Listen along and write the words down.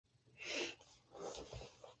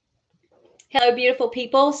Hello, beautiful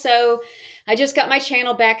people. So I just got my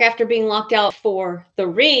channel back after being locked out for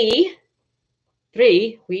three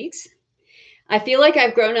weeks. I feel like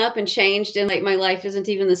I've grown up and changed, and like my life isn't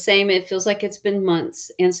even the same. It feels like it's been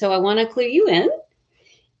months. And so I want to clue you in.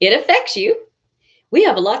 It affects you. We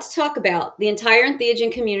have a lot to talk about. The entire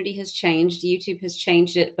entheogen community has changed. YouTube has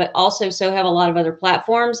changed it, but also so have a lot of other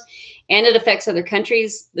platforms, and it affects other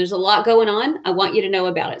countries. There's a lot going on. I want you to know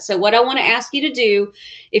about it. So what I want to ask you to do,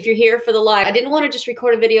 if you're here for the live, I didn't want to just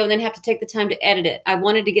record a video and then have to take the time to edit it. I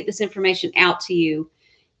wanted to get this information out to you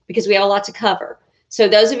because we have a lot to cover. So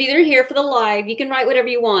those of you that are here for the live, you can write whatever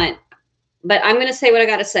you want, but I'm going to say what I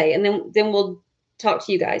got to say, and then we'll talk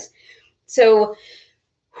to you guys. So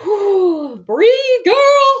breathe,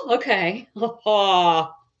 girl. Okay.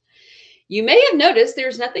 You may have noticed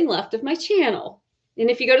there's nothing left of my channel. And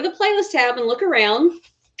if you go to the playlist tab and look around,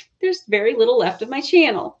 there's very little left of my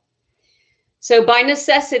channel. So by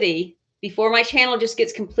necessity, before my channel just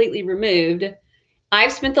gets completely removed,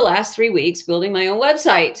 I've spent the last 3 weeks building my own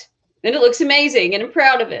website. And it looks amazing, and I'm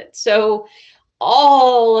proud of it. So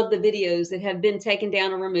all of the videos that have been taken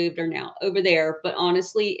down or removed are now over there. But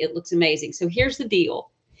honestly, it looks amazing. So here's the deal.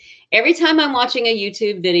 Every time I'm watching a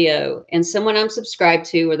YouTube video and someone I'm subscribed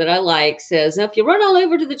to or that I like says, now, if you run all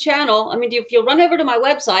over to the channel, if you'll run over to my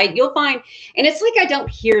website, you'll find, and it's like I don't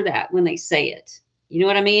hear that when they say it. You know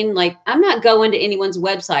what I mean? Like, I'm not going to anyone's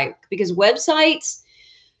website because websites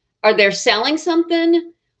are they're selling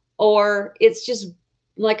something, or it's just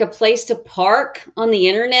like a place to park on the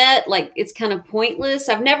internet. Like, it's kind of pointless.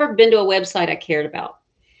 I've never been to a website I cared about.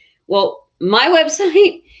 Well, my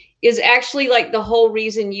website is actually like the whole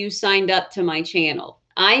reason you signed up to my channel.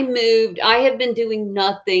 I have been doing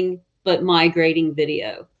nothing but migrating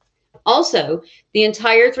video. Also, the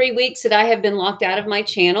entire 3 weeks that I have been locked out of my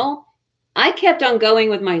channel, I kept on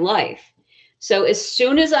going with my life. So as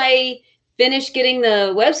soon as I finished getting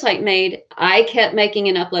the website made, I kept making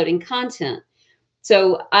and uploading content.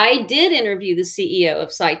 So I did interview the CEO of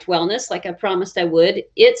Psyched Wellness, like I promised I would.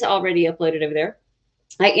 It's already uploaded over there.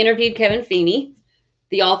 I interviewed Kevin Feeney,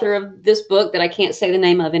 the author of this book that I can't say the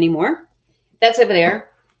name of anymore. That's over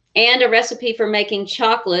there. And a recipe for making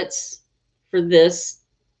chocolates for this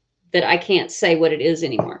that I can't say what it is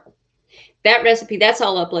anymore. That recipe, that's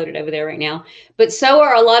all uploaded over there right now. But so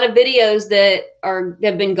are a lot of videos that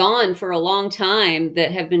have been gone for a long time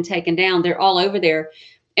that have been taken down. They're all over there.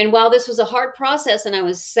 And while this was a hard process and I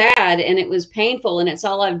was sad and it was painful and it's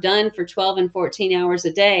all I've done for 12 and 14 hours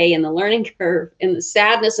a day, and the learning curve and the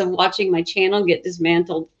sadness of watching my channel get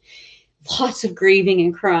dismantled, lots of grieving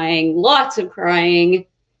and crying, lots of crying.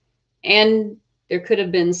 And there could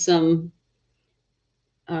have been some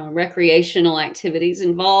recreational activities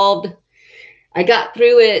involved. I got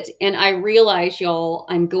through it and I realized, y'all,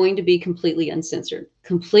 I'm going to be completely uncensored,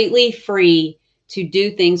 completely free to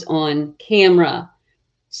do things on camera.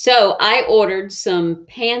 So I ordered some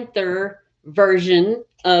Panther version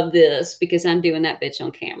of this because I'm doing that bitch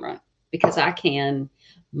on camera because I can.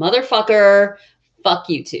 Motherfucker, fuck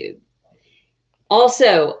YouTube.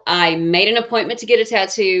 Also, I made an appointment to get a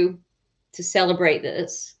tattoo to celebrate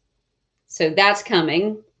this. So that's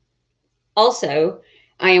coming. Also,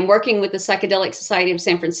 I am working with the Psychedelic Society of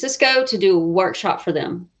San Francisco to do a workshop for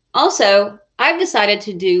them. Also, I've decided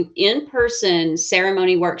to do in-person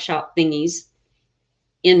ceremony workshop thingies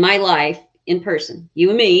in my life, in person, you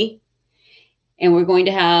and me. And we're going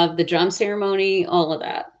to have the drum ceremony, all of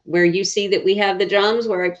that, where you see that we have the drums,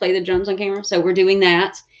 where I play the drums on camera. So we're doing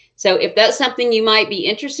that. So if that's something you might be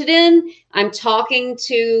interested in, I'm talking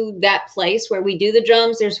to that place where we do the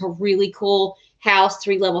drums. There's a really cool house,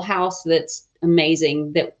 3-level house that's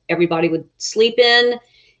amazing that everybody would sleep in,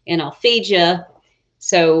 and I'll feed you.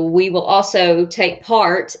 So we will also take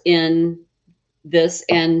part in this.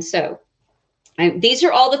 And so these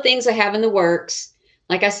are all the things I have in the works.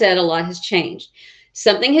 Like I said, a lot has changed.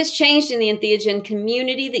 Something has changed in the entheogen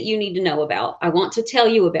community that you need to know about. I want to tell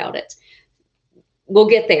you about it. We'll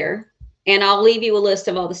get there. And I'll leave you a list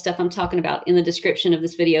of all the stuff I'm talking about in the description of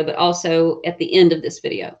this video, but also at the end of this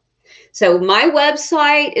video. So my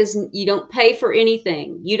website is, you don't pay for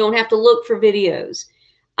anything. You don't have to look for videos.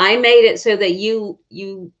 I made it so that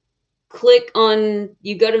you click on,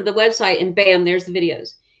 you go to the website and bam, there's the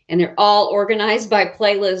videos. And they're all organized by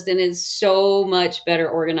playlist, and it's so much better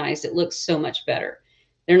organized. It looks so much better.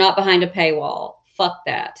 They're not behind a paywall. Fuck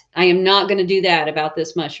that. I am not going to do that about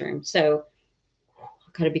this mushroom. So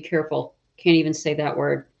I've got to be careful. Can't even say that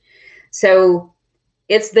word. So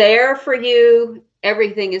it's there for you.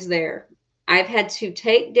 Everything is there. I've had to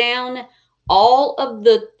take down all of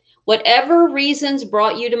the, whatever reasons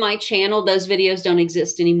brought you to my channel, those videos don't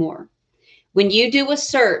exist anymore. When you do a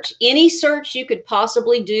search, any search you could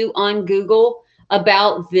possibly do on Google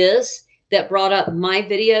about this that brought up my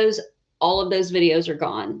videos, all of those videos are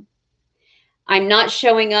gone. I'm not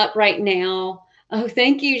showing up right now. Oh,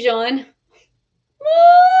 thank you, John.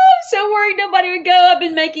 Oh, I'm so worried nobody would go. I've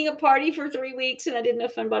been making a party for 3 weeks and I didn't know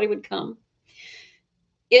if anybody would come.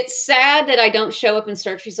 It's sad that I don't show up in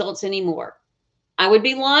search results anymore. I would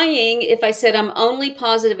be lying if I said I'm only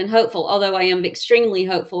positive and hopeful, although I am extremely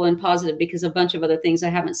hopeful and positive because of a bunch of other things I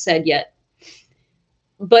haven't said yet.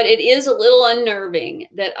 But it is a little unnerving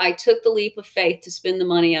that I took the leap of faith to spend the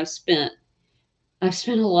money I've spent. I've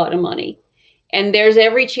spent a lot of money. And there's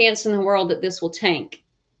every chance in the world that this will tank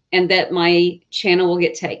and that my channel will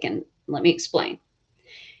get taken. Let me explain.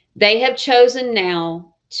 They have chosen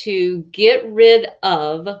now to get rid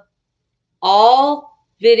of all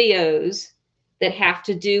videos that have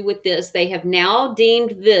to do with this. They have now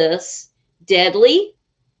deemed this deadly,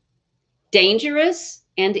 dangerous,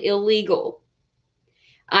 and illegal.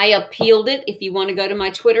 I appealed it. If you want to go to my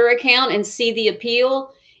Twitter account and see the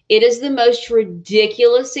appeal, it is the most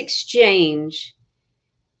ridiculous exchange.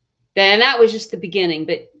 And that was just the beginning,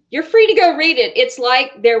 but you're free to go read it. It's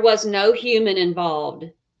like there was no human involved,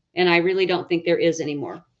 and I really don't think there is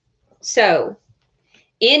anymore. So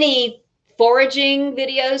any foraging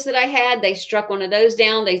videos that I had, they struck one of those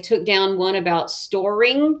down. They took down one about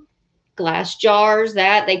storing glass jars,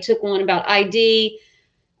 that they took one about ID.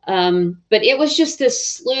 But it was just this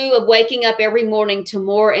slew of waking up every morning to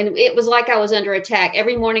more. And it was like I was under attack.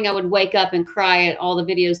 Every morning I would wake up and cry at all the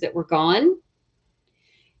videos that were gone.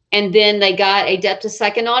 And then they got Adeptus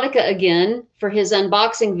Psychonautica again for his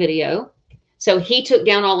unboxing video. So he took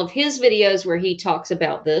down all of his videos where he talks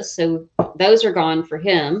about this. So those are gone for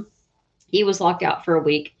him. He was locked out for a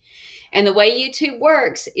week. And the way YouTube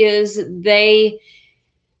works is they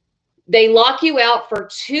lock you out for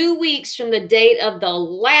 2 weeks from the date of the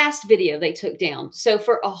last video they took down. So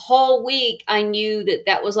for a whole week, I knew that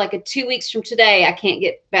that was like a 2 weeks from today, I can't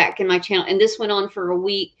get back in my channel. And this went on for a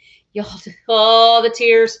week. Y'all, oh, the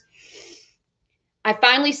tears. I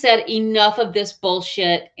finally said enough of this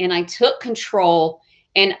bullshit, and I took control,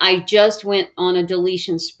 and I just went on a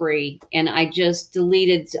deletion spree, and I just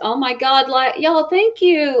deleted. Oh my God, y'all, thank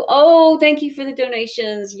you. Oh, thank you for the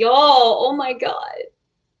donations, y'all. Oh my God.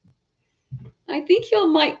 I think y'all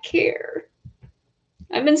might care.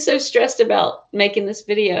 I've been so stressed about making this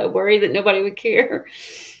video, worried that nobody would care.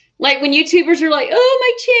 Like when YouTubers are like, oh,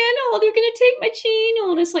 my channel, they're going to take my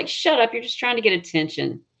channel. And it's like, shut up. You're just trying to get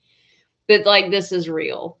attention. But like, this is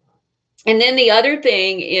real. And then the other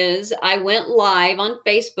thing is I went live on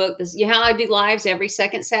Facebook. This, you know how I do lives every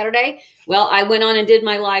second Saturday? Well, I went on and did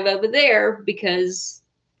my live over there because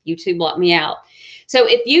YouTube blocked me out. So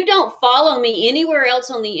if you don't follow me anywhere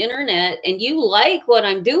else on the internet and you like what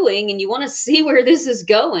I'm doing and you want to see where this is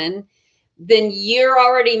going, then you're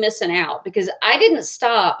already missing out, because I didn't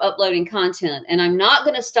stop uploading content, and I'm not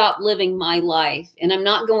going to stop living my life, and I'm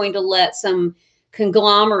not going to let some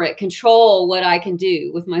conglomerate control what I can do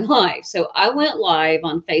with my life. So I went live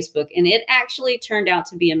on Facebook, and it actually turned out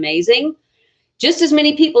to be amazing. Just as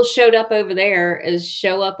many people showed up over there as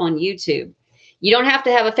show up on YouTube. You don't have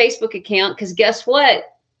to have a Facebook account, because guess what?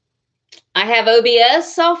 I have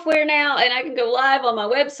OBS software now, and I can go live on my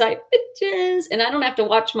website, bitches, and I don't have to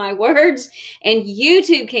watch my words, and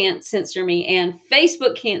YouTube can't censor me, and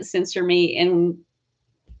Facebook can't censor me, and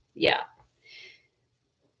yeah.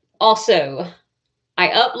 Also, I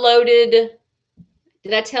uploaded,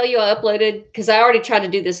 did I tell you I uploaded? Because I already tried to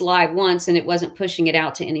do this live once, and it wasn't pushing it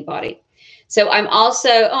out to anybody. So I'm also,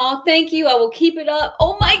 oh, thank you. I will keep it up.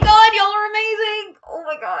 Oh my God, y'all are amazing. Oh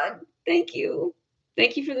my God. Thank you.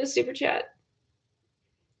 Thank you for the super chat.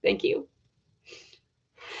 Thank you.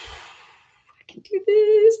 I can do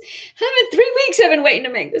this. I've been 3 weeks. I've been waiting to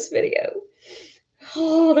make this video.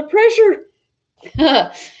 Oh, the pressure.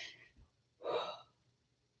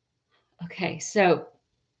 Okay, so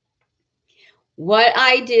what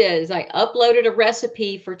I did is I uploaded a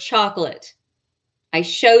recipe for chocolate. I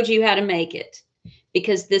showed you how to make it,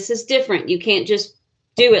 because this is different. You can't just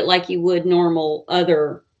do it like you would normal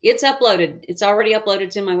other. It's uploaded. It's already uploaded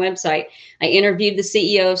to my website. I interviewed the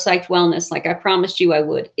CEO of Psyched Wellness like I promised you I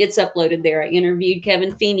would. It's uploaded there. I interviewed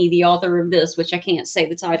Kevin Feeney, the author of this, which I can't say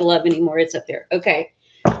the title of anymore. It's up there. Okay.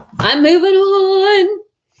 I'm moving on.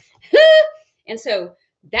 And so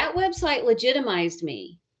that website legitimized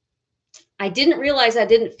me. I didn't realize I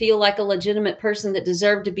didn't feel like a legitimate person that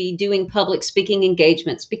deserved to be doing public speaking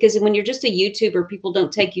engagements, because when you're just a YouTuber, people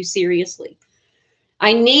don't take you seriously.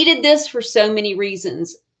 I needed this for so many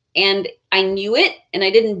reasons. and I knew it and I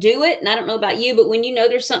didn't do it. And I don't know about you, but when you know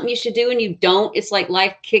there's something you should do and you don't, it's like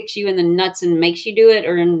life kicks you in the nuts and makes you do it,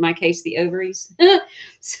 or in my case, the ovaries.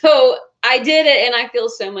 So I did it and I feel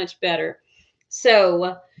so much better.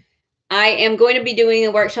 So I am going to be doing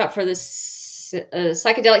a workshop for the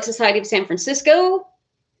Psychedelic Society of San Francisco.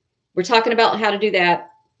 We're talking about how to do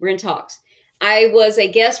that. We're in talks. I was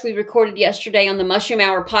a guest we recorded yesterday on the Mushroom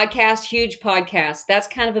Hour podcast, huge podcast. That's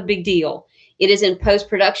kind of a big deal. It is in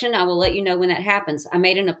post-production. I will let you know when that happens. I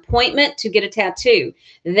made an appointment to get a tattoo.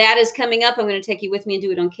 That is coming up. I'm going to take you with me and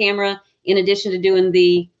do it on camera, in addition to doing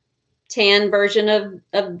the tan version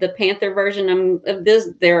of the Panther version of this.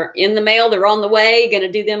 They're in the mail. They're on the way. Going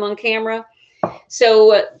to do them on camera.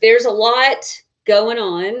 So there's a lot going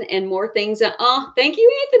on and more things. Oh, thank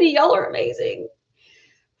you, Anthony. Y'all are amazing.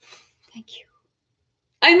 Thank you.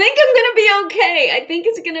 I think I'm going to be okay. I think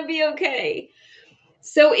it's going to be okay.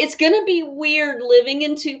 So it's going to be weird living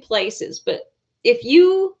in two places, but if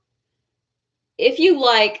you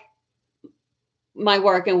like my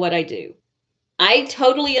work and what I do, I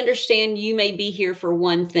totally understand you may be here for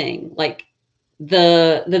one thing, like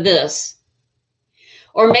the this,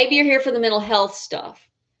 or maybe you're here for the mental health stuff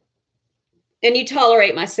and you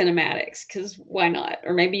tolerate my cinematics because why not?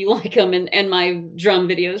 Or maybe you like them and my drum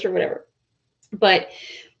videos or whatever. But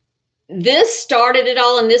this started it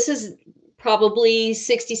all, and this is probably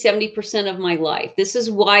 60-70% of my life. This is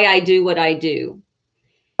why I do what I do.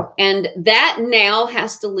 And that now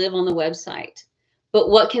has to live on the website. But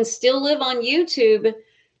what can still live on YouTube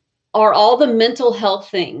are all the mental health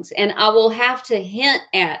things. And I will have to hint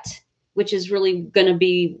at, which is really going to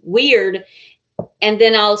be weird. And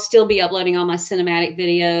then I'll still be uploading all my cinematic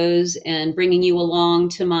videos and bringing you along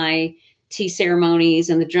to my tea ceremonies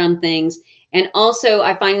and the drum things. And also,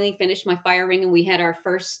 I finally finished my fire ring, and we had our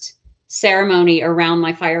first ceremony around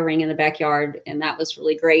my fire ring in the backyard, and that was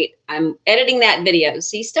really great. I'm editing that video.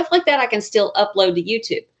 See, stuff like that I can still upload to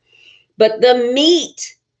YouTube. But the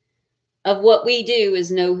meat of what we do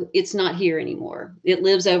is it's not here anymore. It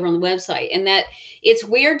lives over on the website. And that it's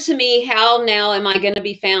weird to me, how now am I going to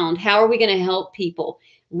be found? How are we going to help people?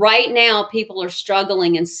 Right now, people are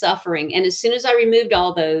struggling and suffering. And as soon as I removed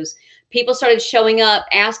all those, people started showing up,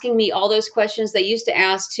 asking me all those questions they used to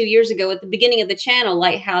ask 2 years ago at the beginning of the channel,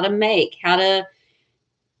 like how to make, how to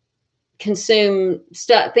consume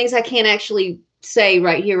stuff, things I can't actually say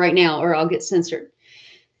right here, right now, or I'll get censored.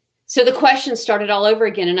 So the questions started all over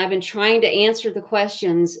again, and I've been trying to answer the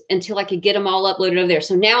questions until I could get them all uploaded over there.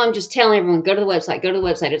 So now I'm just telling everyone, go to the website, go to the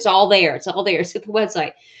website. It's all there. It's all there. It's at the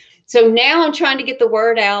website. So now I'm trying to get the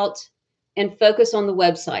word out and focus on the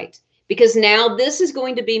website, because now this is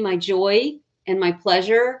going to be my joy and my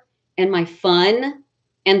pleasure and my fun,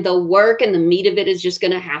 and the work and the meat of it is just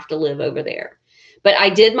going to have to live over there. But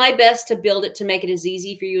I did my best to build it to make it as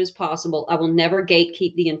easy for you as possible. I will never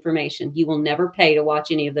gatekeep the information. You will never pay to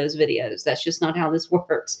watch any of those videos. That's just not how this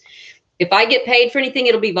works. If I get paid for anything,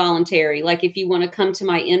 it'll be voluntary. Like if you want to come to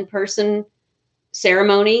my in-person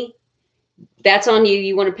ceremony, that's on you.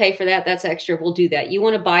 You want to pay for that, that's extra. We'll do that. You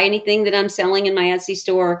want to buy anything that I'm selling in my Etsy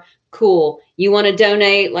store, cool. You want to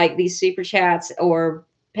donate like these super chats or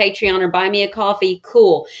Patreon or buy me a coffee,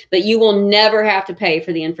 cool. But you will never have to pay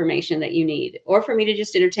for the information that you need, or for me to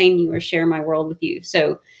just entertain you or share my world with you.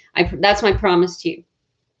 So that's my promise to you.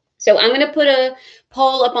 So I'm going to put a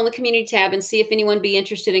poll up on the community tab and see if anyone would be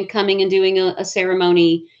interested in coming and doing a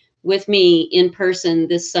ceremony with me in person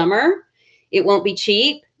this summer. It won't be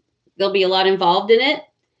cheap. There'll be a lot involved in it.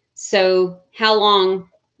 So how long,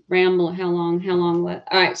 Ramble, how long, what?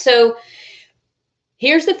 All right. So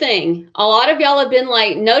here's the thing. A lot of y'all have been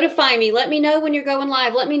like, notify me. Let me know when you're going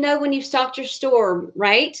live. Let me know when you've stocked your store,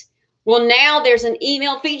 right? Well, now there's an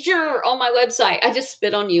email feature on my website. I just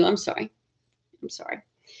spit on you. I'm sorry. I'm sorry.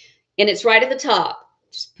 And it's right at the top.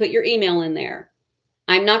 Just put your email in there.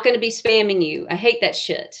 I'm not going to be spamming you. I hate that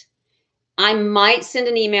shit. I might send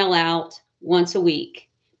an email out once a week,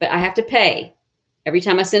 but I have to pay. Every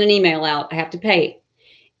time I send an email out, I have to pay.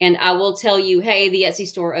 And I will tell you, hey, the Etsy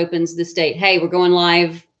store opens this date. Hey, we're going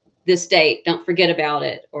live this date. Don't forget about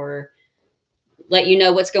it. Or let you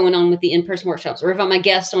know what's going on with the in-person workshops. Or if I'm a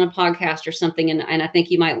guest on a podcast or something, and I think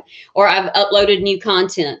you might, or I've uploaded new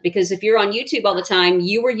content. Because if you're on YouTube all the time,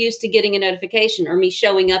 you were used to getting a notification or me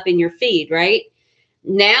showing up in your feed, right?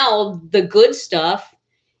 Now the good stuff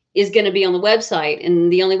is going to be on the website.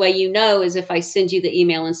 And the only way you know is if I send you the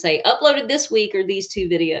email and say, uploaded this week or these 2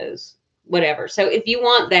 videos. Whatever. So if you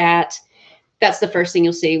want that, that's the first thing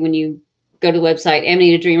you'll see when you go to the website,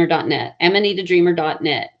 amanitadreamer.net,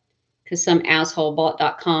 amanitadreamer.net, because some asshole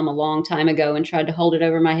bought .com a long time ago and tried to hold it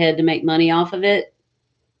over my head to make money off of it,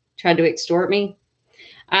 tried to extort me.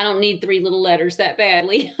 I don't need 3 little letters that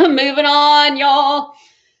badly. I'm moving on, y'all.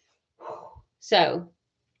 So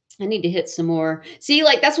I need to hit some more. See,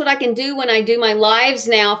 like that's what I can do when I do my lives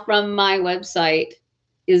now from my website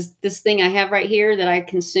is this thing I have right here that I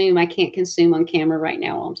consume. I can't consume on camera right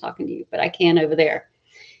now while I'm talking to you, but I can over there.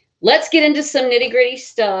 Let's get into some nitty gritty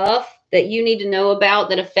stuff that you need to know about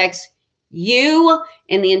that affects you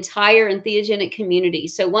and the entire entheogenic community.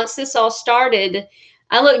 So once this all started,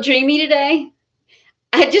 I look dreamy today.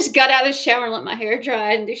 I just got out of the shower and let my hair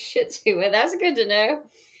dry and do shit to it. That's good to know.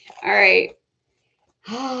 All right.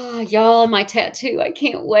 Oh, y'all, my tattoo. I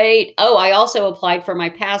can't wait. Oh, I also applied for my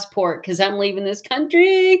passport because I'm leaving this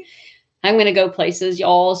country. I'm going to go places,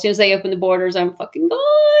 y'all. As soon as they open the borders, I'm fucking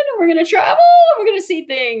gone. We're going to travel. We're going to see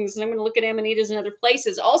things. And I'm going to look at Amanitas and other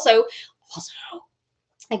places. Also,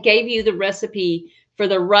 I gave you the recipe for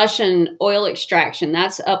the Russian oil extraction.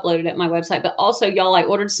 That's uploaded at my website. But also, y'all, I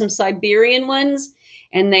ordered some Siberian ones,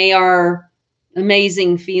 and they are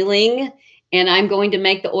amazing feeling. And I'm going to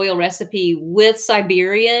make the oil recipe with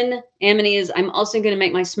Siberian Amanitas. I'm also going to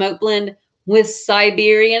make my smoke blend with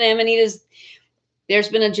Siberian Amanitas. There's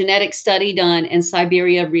been a genetic study done, and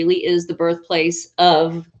Siberia really is the birthplace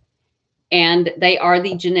of, and they are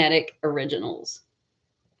the genetic originals.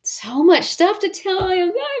 So much stuff to tell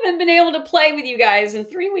you. I haven't been able to play with you guys in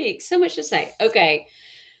 3 weeks. So much to say. Okay.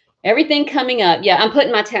 Everything coming up. Yeah, I'm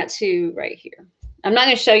putting my tattoo right here. I'm not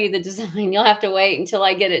going to show you the design. You'll have to wait until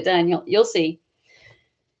I get it done. You'll see.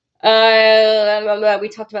 We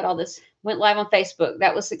talked about all this. Went live on Facebook.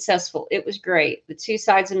 That was successful. It was great. The 2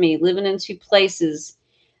 sides of me living in 2 places.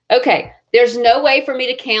 Okay. There's no way for me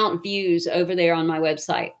to count views over there on my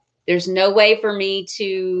website. There's no way for me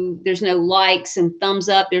to, there's no likes and thumbs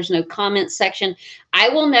up. There's no comment section. I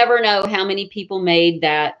will never know how many people made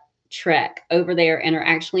that trek over there and are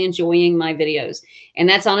actually enjoying my videos. And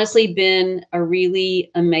that's honestly been a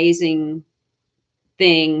really amazing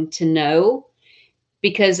thing to know,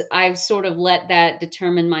 because I've sort of let that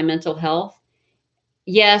determine my mental health.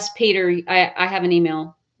 Yes, Peter, I have an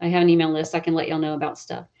email. I have an email list. I can let y'all know about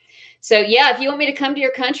stuff. So yeah, if you want me to come to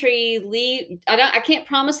your country, leave. I can't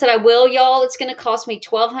promise that I will, y'all. It's going to cost me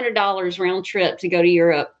 $1,200 round trip to go to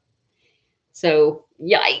Europe. So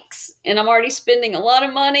yikes. And I'm already spending a lot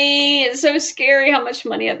of money. It's so scary how much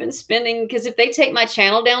money I've been spending, because if they take my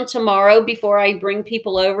channel down tomorrow before I bring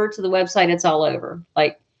people over to the website, it's all over.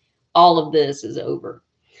 Like all of this is over.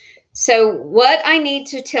 So what I need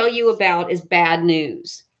to tell you about is bad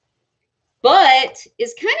news. But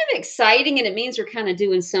it's kind of exciting, and it means we're kind of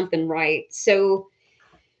doing something right. So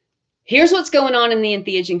here's what's going on in the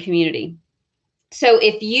entheogen community. So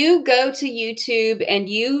if you go to YouTube and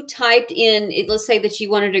you typed in, let's say that you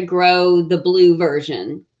wanted to grow the blue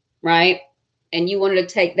version, right? And you wanted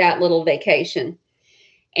to take that little vacation,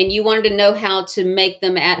 and you wanted to know how to make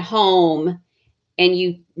them at home. And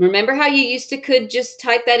you remember how you used to could just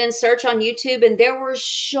type that in search on YouTube, and there were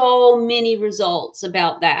so many results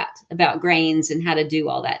about that, about grains and how to do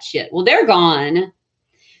all that shit. Well, they're gone.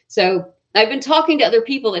 So I've been talking to other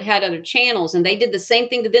people that had other channels, and they did the same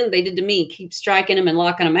thing to them they did to me, keep striking them and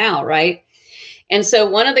locking them out, right? And so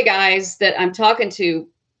one of the guys that I'm talking to,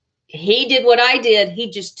 he did what I did.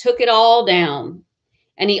 He just took it all down,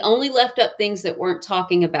 and he only left up things that weren't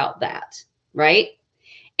talking about that, right?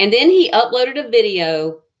 And then he uploaded a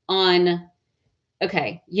video on,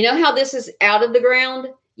 okay, you know how this is out of the ground?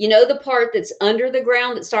 You know the part that's under the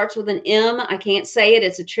ground that starts with an M? I can't say it.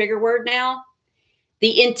 It's a trigger word now.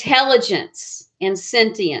 The intelligence and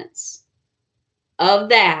sentience of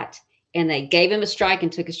that. And they gave him a strike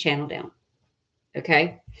and took his channel down.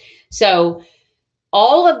 Okay. So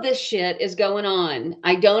all of this shit is going on.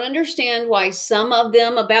 I don't understand why some of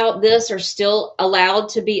them about this are still allowed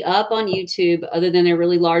to be up on YouTube, other than their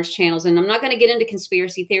really large channels. And I'm not going to get into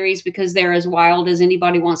conspiracy theories because they're as wild as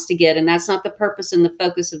anybody wants to get. And that's not the purpose and the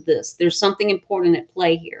focus of this. There's something important at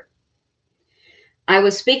play here. I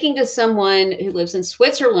was speaking to someone who lives in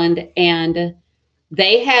Switzerland, and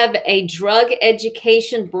they have a drug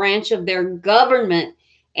education branch of their government.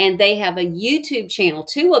 And they have a YouTube channel,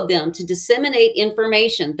 2 of them, to disseminate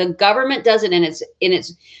information. The government does it, and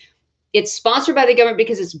it's sponsored by the government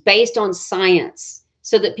because it's based on science,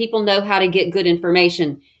 so that people know how to get good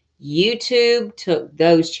information. YouTube took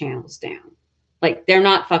those channels down. Like, they're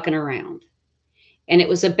not fucking around. And it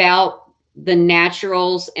was about the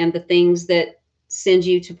naturals and the things that send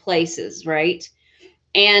you to places, right?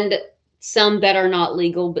 And some that are not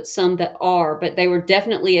legal, but some that are. But they were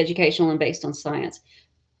definitely educational and based on science.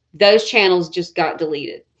 Those channels just got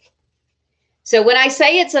deleted. So when I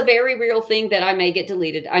say it's a very real thing that I may get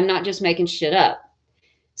deleted, I'm not just making shit up.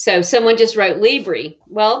 So someone just wrote Libri.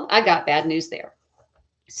 Well, I got bad news there.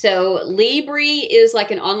 So Libra is like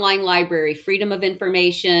an online library, freedom of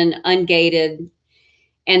information, ungated.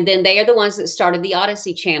 And then they are the ones that started the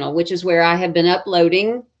Odyssey channel, which is where I have been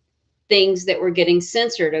uploading things that were getting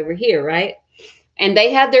censored over here, right? And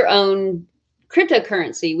they have their own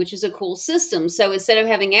cryptocurrency, which is a cool system. So instead of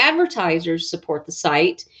having advertisers support the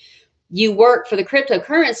site, you work for the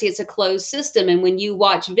cryptocurrency. It's a closed system. And when you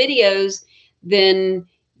watch videos, then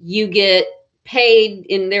you get paid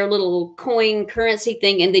in their little coin currency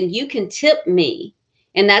thing. And then you can tip me.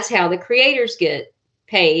 And that's how the creators get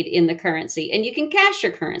paid in the currency. And you can cash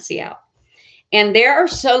your currency out. And there are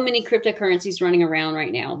so many cryptocurrencies running around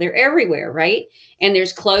right now. They're everywhere, right? And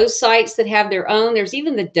there's closed sites that have their own. There's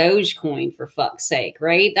even the Dogecoin, for fuck's sake,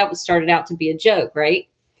 right? That was started out to be a joke, right?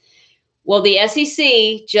 Well, the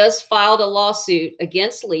SEC just filed a lawsuit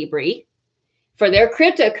against Libra for their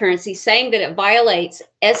cryptocurrency, saying that it violates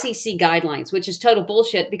SEC guidelines, which is total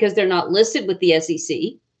bullshit because they're not listed with the SEC.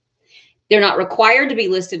 They're not required to be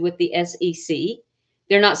listed with the SEC.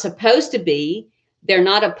 They're not supposed to be. They're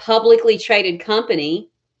not a publicly traded company.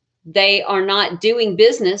 They are not doing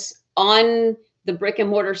business on the brick and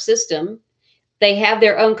mortar system. They have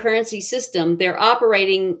their own currency system. They're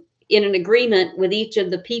operating in an agreement with each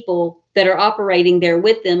of the people that are operating there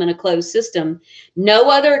with them in a closed system. No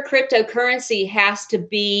other cryptocurrency has to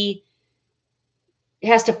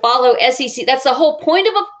follow SEC. That's the whole point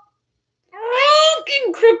of a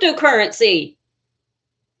fucking cryptocurrency.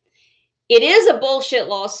 It is a bullshit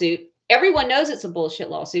lawsuit. Everyone knows it's a bullshit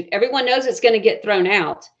lawsuit. Everyone knows it's going to get thrown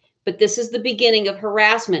out. But this is the beginning of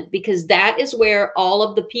harassment because that is where all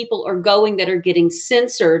of the people are going that are getting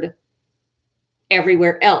censored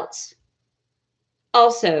everywhere else.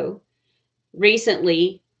 Also,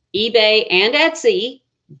 recently, eBay and Etsy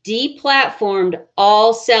deplatformed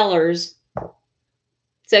all sellers.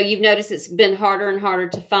 So you've noticed it's been harder and harder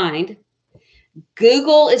to find.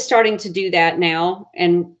 Google is starting to do that now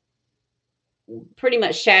and pretty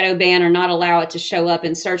much shadow ban or not allow it to show up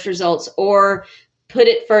in search results or put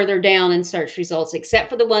it further down in search results, except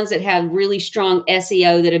for the ones that have really strong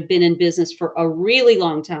SEO that have been in business for a really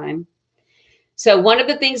long time. So one of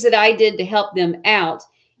the things that I did to help them out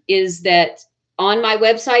is that on my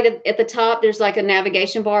website at the top, there's like a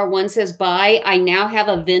navigation bar. One says buy. I now have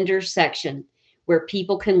a vendor section where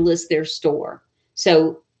people can list their store.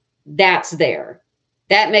 So that's there.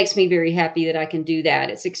 That makes me very happy that I can do that.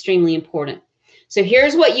 It's extremely important. So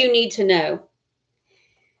here's what you need to know.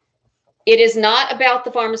 It is not about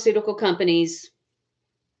the pharmaceutical companies.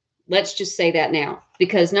 Let's just say that now,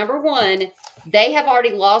 because number one, they have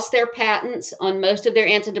already lost their patents on most of their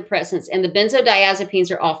antidepressants, and the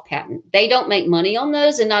benzodiazepines are off patent. They don't make money on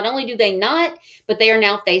those. And not only do they not, but they are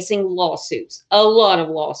now facing lawsuits, a lot of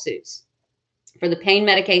lawsuits for the pain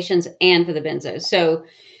medications and for the benzos. So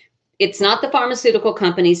it's not the pharmaceutical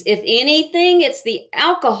companies. If anything, it's the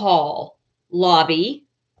alcohol lobby.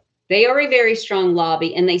 They are a very strong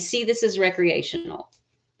lobby, and they see this as recreational.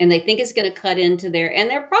 And they think it's going to cut into their, and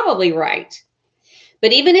they're probably right.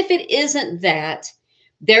 But even if it isn't that,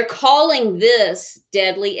 they're calling this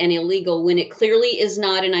deadly and illegal when it clearly is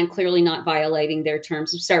not, and I'm clearly not violating their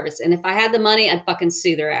terms of service. And if I had the money, I'd fucking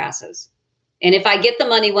sue their asses. And if I get the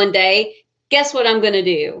money one day, guess what I'm going to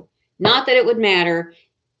do? Not that it would matter.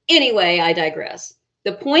 Anyway, I digress.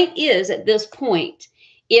 The point is, at this point,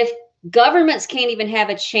 if governments can't even have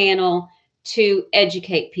a channel to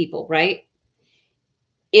educate people, right?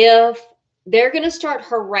 If they're going to start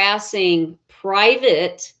harassing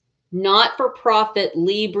private, not-for-profit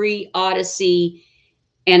Libra, Odyssey,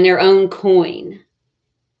 and their own coin,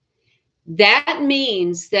 that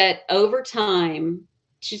means that over time,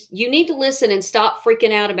 you need to listen and stop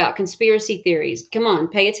freaking out about conspiracy theories. Come on,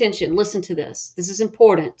 pay attention. Listen to this. This is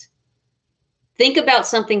important. Think about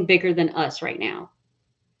something bigger than us right now.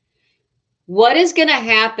 What is going to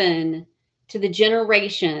happen to the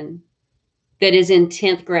generation that is in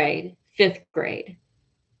 10th grade, 5th grade,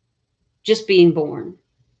 just being born?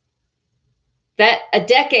 That a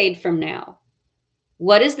decade from now,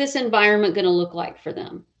 what is this environment going to look like for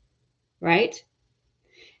them, right?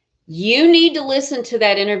 You need to listen to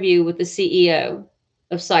that interview with the CEO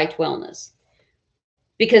of Sight Wellness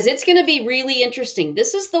because it's going to be really interesting.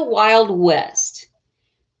 This is the Wild West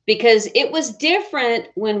because it was different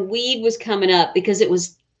when weed was coming up because it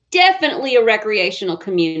was definitely a recreational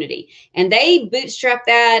community, and they bootstrapped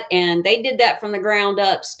that and they did that from the ground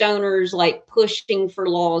up. Stoners like pushing for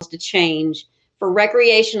laws to change for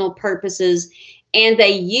recreational purposes, and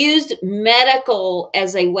they used medical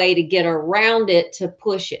as a way to get around it, to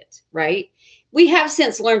push it, right? We have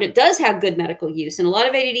since learned it does have good medical use, and a lot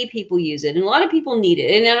of ADD people use it, and a lot of people need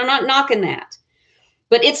it, and I'm not knocking that.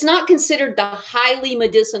 But it's not considered the highly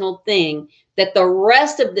medicinal thing that the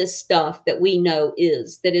rest of this stuff that we know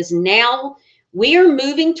is. That is now, we are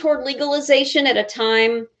moving toward legalization at a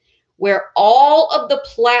time where all of the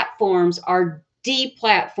platforms are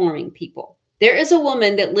deplatforming people. There is a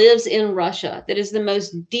woman that lives in Russia that is the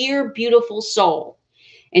most dear, beautiful soul.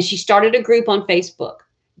 And she started a group on Facebook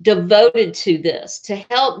devoted to this, to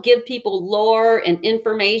help give people lore and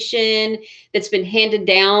information that's been handed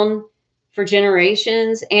down for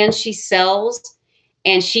generations. And she sells,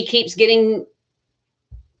 and she keeps getting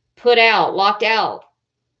put out, locked out.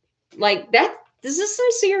 Like that, this is some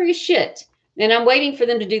serious shit. And I'm waiting for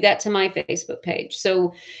them to do that to my Facebook page.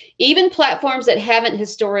 So even platforms that haven't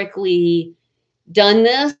historically done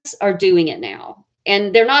this are doing it now.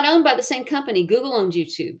 And they're not owned by the same company. Google owns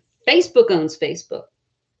YouTube. Facebook owns Facebook.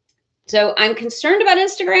 So I'm concerned about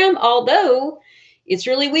Instagram, although it's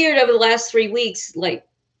really weird over the last 3 weeks, like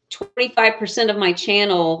 25% of my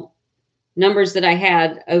channel numbers that I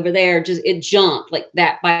had over there, just it jumped like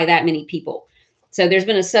that by that many people. So there's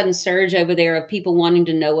been a sudden surge over there of people wanting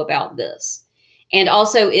to know about this. And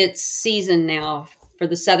also it's season now for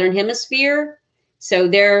the Southern Hemisphere. So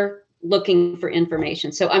they're looking for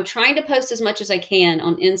information. So I'm trying to post as much as I can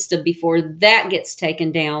on Insta before that gets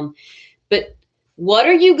taken down. But what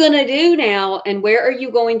are you going to do now? And where are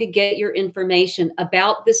you going to get your information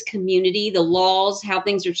about this community, the laws, how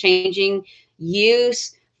things are changing,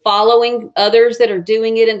 use, following others that are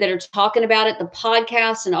doing it and that are talking about it, the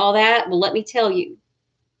podcasts and all that? Well, let me tell you,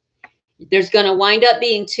 there's going to wind up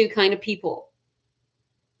being two kind of people.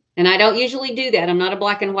 And I don't usually do that. I'm not a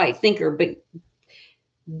black and white thinker, but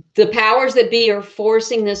the powers that be are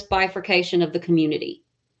forcing this bifurcation of the community.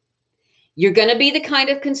 You're going to be the kind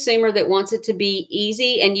of consumer that wants it to be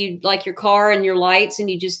easy, and you like your car and your lights, and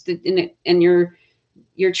you just, and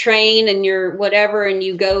your train and your whatever, and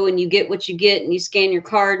you go and you get what you get and you scan your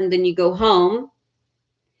card and then you go home.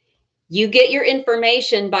 You get your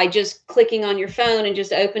information by just clicking on your phone and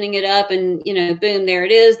just opening it up, and, you know, boom, there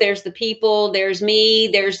it is. There's the people, there's me,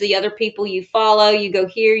 there's the other people you follow. You go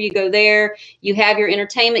here, you go there. You have your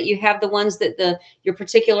entertainment. You have the ones that your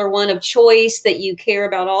particular one of choice that you care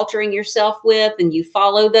about altering yourself with, and you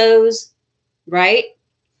follow those, right?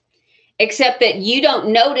 Except that you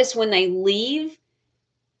don't notice when they leave.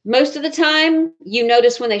 Most of the time, you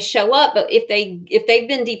notice when they show up, but if they've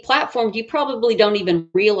been deplatformed, you probably don't even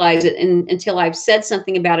realize it until I've said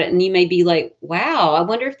something about it, and you may be like, "Wow, I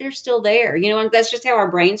wonder if they're still there." You know, and that's just how our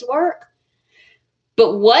brains work.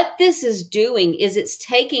 But what this is doing is it's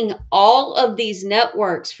taking all of these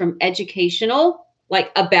networks from educational,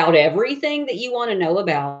 like about everything that you want to know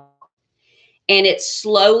about, and it's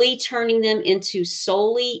slowly turning them into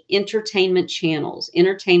solely entertainment channels,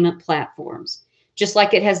 entertainment platforms. Just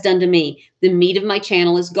like it has done to me. The meat of my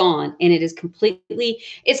channel is gone, and it is completely,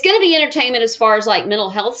 it's going to be entertainment as far as like mental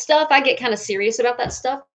health stuff. I get kind of serious about that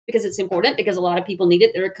stuff because it's important, because a lot of people need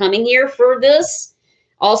it that are coming here for this,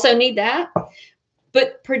 also need that.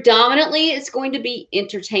 But predominantly it's going to be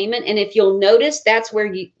entertainment. And if you'll notice, that's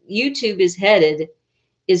where YouTube is headed,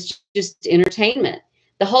 is just entertainment.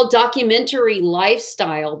 The whole documentary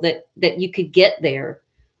lifestyle that you could get there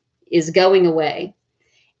is going away.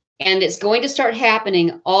 And it's going to start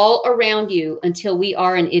happening all around you until we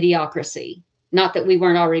are an idiocracy. Not that we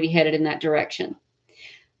weren't already headed in that direction.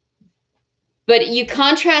 But you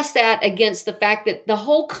contrast that against the fact that the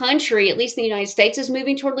whole country, at least in the United States, is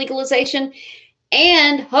moving toward legalization.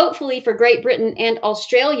 And hopefully for Great Britain and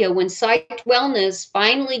Australia, when Psych Wellness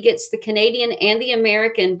finally gets the Canadian and the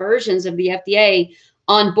American versions of the FDA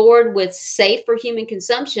on board with safe for human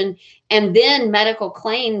consumption and then medical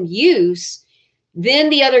claim use, then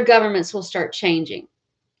the other governments will start changing.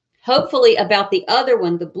 Hopefully about the other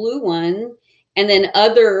one, the blue one, and then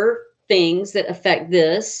other things that affect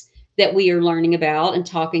this that we are learning about and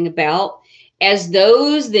talking about, as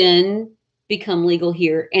those then become legal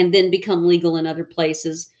here and then become legal in other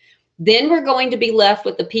places, then we're going to be left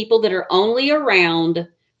with the people that are only around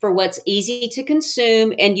for what's easy to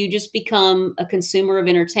consume, and you just become a consumer of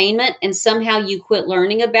entertainment, and somehow you quit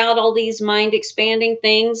learning about all these mind expanding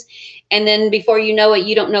things. And then before you know it,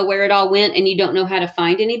 you don't know where it all went, and you don't know how to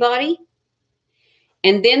find anybody.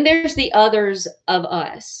 And then there's the others of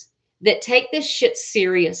us that take this shit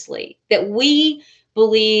seriously, that we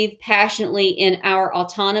believe passionately in our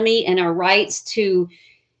autonomy and our rights to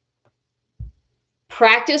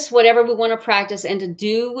practice whatever we want to practice and to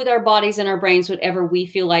do with our bodies and our brains whatever we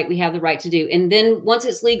feel like we have the right to do. And then once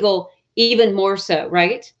it's legal, even more so,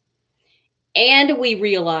 right? And we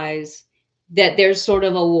realize that there's sort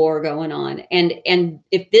of a war going on. And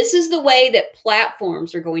if this is the way that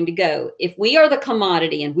platforms are going to go, if we are the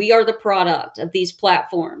commodity and we are the product of these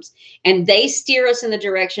platforms, and they steer us in the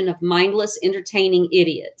direction of mindless, entertaining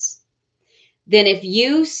idiots, then if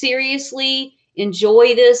you seriously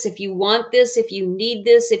enjoy this, if you want this, if you need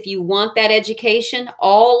this, if you want that education,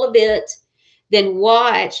 all of it, then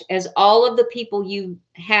watch as all of the people you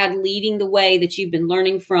had leading the way that you've been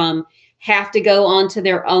learning from have to go onto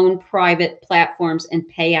their own private platforms and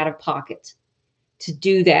pay out of pocket to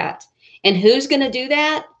do that. And who's going to do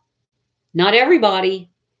that? Not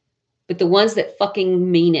everybody, but the ones that fucking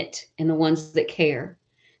mean it and the ones that care.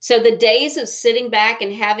 So the days of sitting back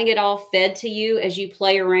and having it all fed to you as you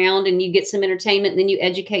play around and you get some entertainment, and then you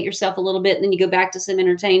educate yourself a little bit, and then you go back to some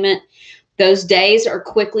entertainment, those days are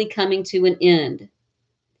quickly coming to an end.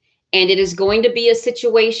 And it is going to be a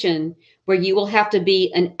situation where you will have to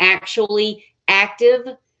be an actually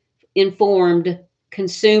active, informed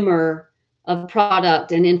consumer of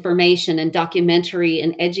product and information and documentary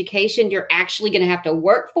and education. You're actually going to have to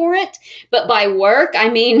work for it. But by work, I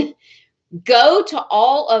mean, go to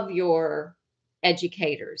all of your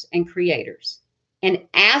educators and creators and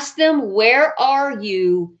ask them, where are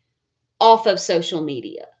you off of social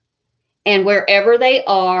media? And wherever they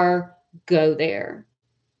are, go there.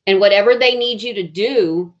 And whatever they need you to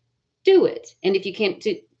do, do it. And if you can't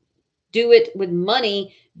do it with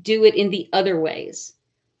money, do it in the other ways.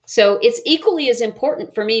 So it's equally as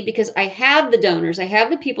important for me because I have the donors, I have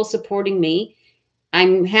the people supporting me.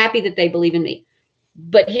 I'm happy that they believe in me.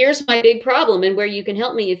 But here's my big problem and where you can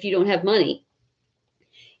help me if you don't have money.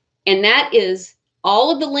 And that is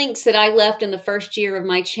all of the links that I left in the first year of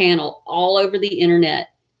my channel all over the internet.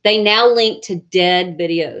 They now link to dead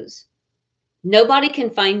videos. Nobody can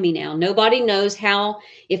find me now. Nobody knows how.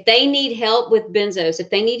 If they need help with benzos, if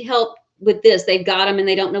they need help with this, they've got them and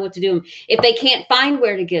they don't know what to do them. If they can't find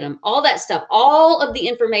where to get them, all that stuff, all of the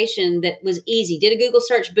information that was easy, did a Google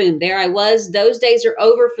search, boom, there I was. Those days are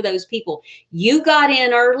over for those people. You got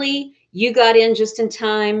in early, you got in just in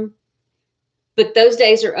time, but those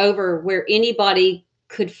days are over where anybody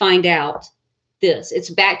could find out this.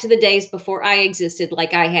 It's back to the days before I existed,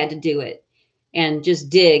 like I had to do it and just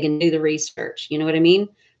dig and do the research. You know what I mean?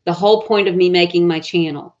 The whole point of me making my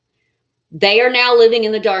channel. They are now living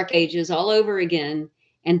in the dark ages all over again,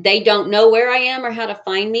 and they don't know where I am or how to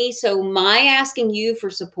find me. So my asking you for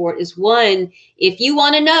support is, one, if you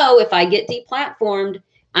want to know if I get deplatformed,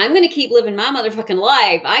 I'm going to keep living my motherfucking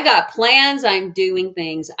life. I got plans. I'm doing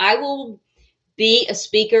things. I will be a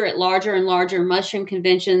speaker at larger and larger mushroom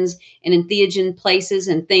conventions and entheogen places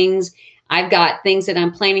and things. I've got things that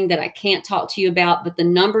I'm planning that I can't talk to you about, but the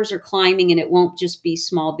numbers are climbing, and it won't just be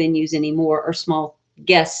small venues anymore or small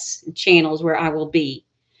guests channels where I will be.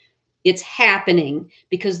 It's happening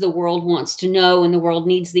because the world wants to know and the world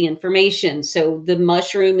needs the information. So the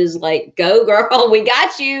mushroom is like, go girl, we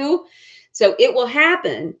got you. So it will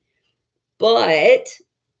happen. But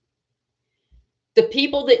the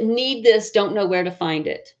people that need this don't know where to find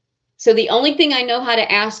it. So the only thing I know how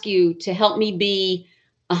to ask you to help me be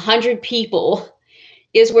 100 people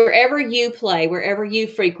is wherever you play, wherever you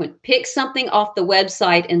frequent, pick something off the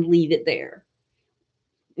website and leave it there.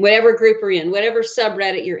 Whatever group you're in, whatever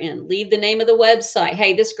subreddit you're in, leave the name of the website.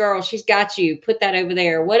 Hey, this girl, she's got you. Put that over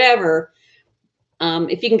there, whatever.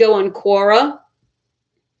 If you can go on Quora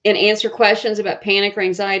and answer questions about panic or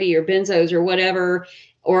anxiety or benzos or whatever,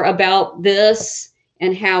 or about this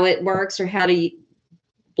and how it works or how to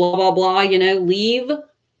blah, blah, blah, you know,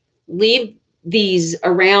 leave these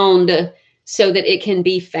around so that it can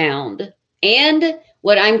be found. And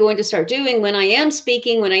what I'm going to start doing when I am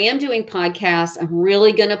speaking, when I am doing podcasts, I'm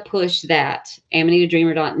really going to push that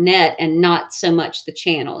amanitadreamer.net and not so much the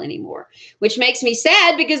channel anymore, which makes me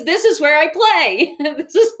sad because this is where I play.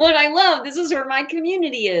 This is what I love. This is where my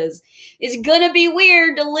community is. It's going to be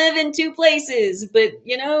weird to live in two places, but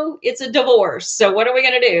you know, it's a divorce. So what are we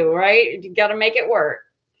going to do, right? You got to make it work.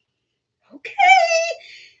 Okay.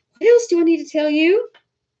 What else do I need to tell you?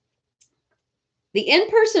 The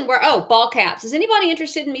in-person where, oh, ball caps. Is anybody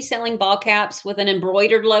interested in me selling ball caps with an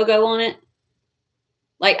embroidered logo on it?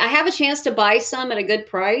 Like, I have a chance to buy some at a good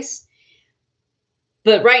price.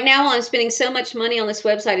 But right now, I'm spending so much money on this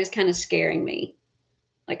website, it's kind of scaring me.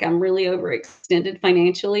 Like, I'm really overextended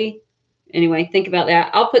financially. Anyway, think about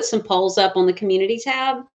that. I'll put some polls up on the community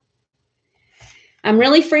tab. I'm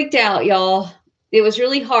really freaked out, y'all. It was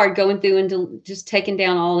really hard going through and just taking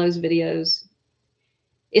down all those videos.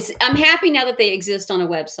 I'm happy now that they exist on a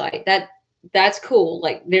website. That's cool.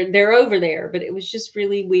 Like they're over there, but it was just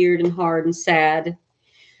really weird and hard and sad.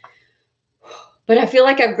 But I feel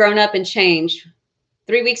like I've grown up and changed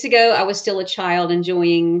 3 weeks ago, I was still a child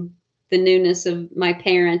enjoying the newness of my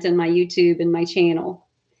parent and my YouTube and my channel.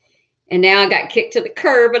 And now I got kicked to the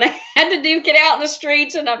curb and I had to get out in the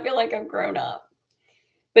streets, and I feel like I'm grown up.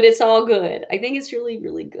 But it's all good. I think it's really,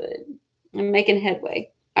 really good. I'm making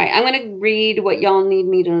headway. All right, I'm going to read what y'all need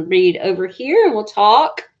me to read over here, and we'll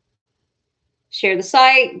talk. Share the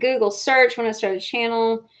site, Google search when I start a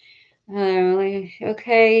channel.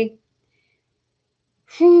 Okay.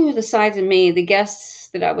 The sides of me, the guests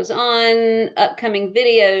that I was on, upcoming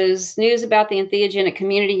videos, news about the entheogenic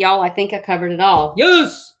community. Y'all, I think I covered it all.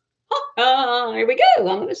 Yes. Here we go.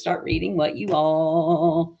 I'm going to start reading what you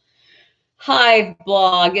all. Hive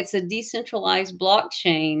blog. It's a decentralized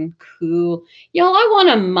blockchain. Cool. Y'all, I want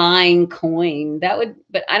to mine coin. That would,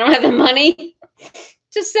 but I don't have the money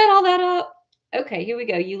to set all that up. Okay, here we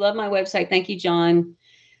go. You love my website. Thank you, John.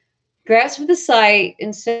 Congrats for the site,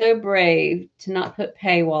 and so brave to not put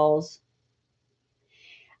paywalls.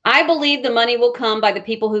 I believe the money will come by the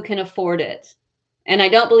people who can afford it. And I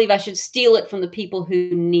don't believe I should steal it from the people who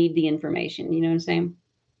need the information. You know what I'm saying?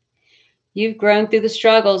 You've grown through the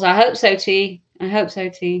struggles. I hope so, T. I hope so,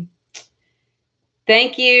 T.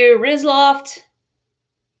 Thank you, Rizloft.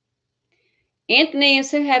 Anthony, I'm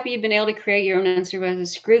so happy you've been able to create your own answer.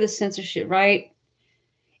 Screw the censorship, right?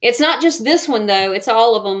 It's not just this one, though. It's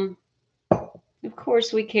all of them. Of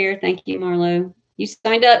course we care. Thank you, Marlo. You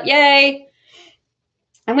signed up. Yay.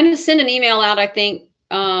 I'm going to send an email out, I think,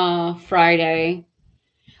 Friday.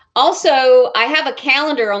 Also, I have a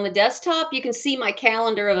calendar on the desktop. You can see my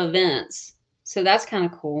calendar of events. So that's kind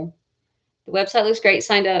of cool. The website looks great.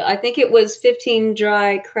 Signed up. I think it was 15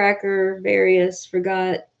 dry cracker various.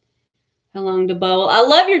 Forgot how long to bowl. I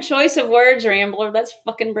love your choice of words, Rambler. That's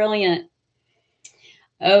fucking brilliant.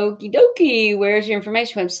 Okie dokie. Where's your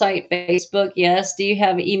information website? Facebook? Yes. Do you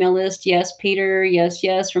have an email list? Yes. Peter? Yes,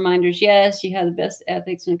 yes. Reminders? Yes. You have the best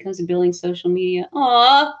ethics when it comes to building social media.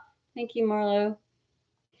 Aw. Thank you, Marlo.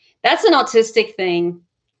 That's an autistic thing.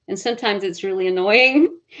 And sometimes it's really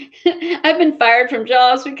annoying. I've been fired from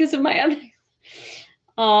jobs because of my ethics.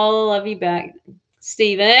 Oh, love you back.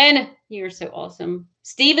 Steven, you're so awesome.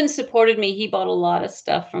 Steven supported me. He bought a lot of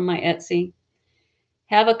stuff from my Etsy.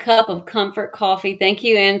 Have a cup of comfort coffee. Thank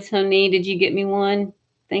you, Anthony. Did you get me one?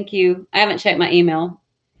 Thank you. I haven't checked my email.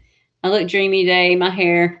 I look dreamy today. My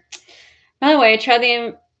hair. By the way,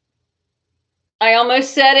 I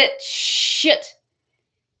almost said it. Shit.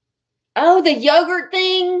 Oh, the yogurt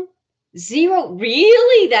thing. 0.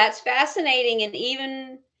 Really? That's fascinating. And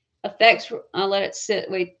even affects. I'll let it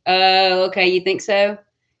sit. Wait. Oh, okay. You think so?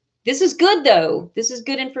 This is good, though. This is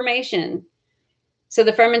good information. So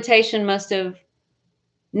the fermentation must have.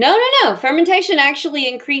 No. Fermentation actually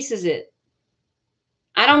increases it.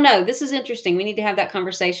 I don't know. This is interesting. We need to have that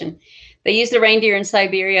conversation. They use the reindeer in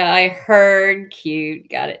Siberia. I heard. Cute.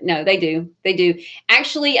 Got it. No, they do. They do.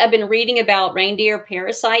 Actually, I've been reading about reindeer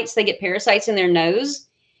parasites. They get parasites in their nose,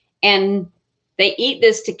 and they eat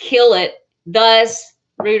this to kill it. Thus,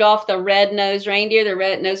 Rudolph the red-nosed reindeer, their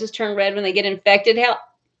red noses turn red when they get infected. How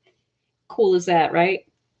cool is that, right?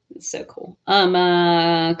 It's so cool. Come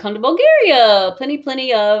to Bulgaria.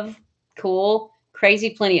 Plenty of cool, crazy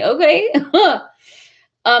plenty. Okay.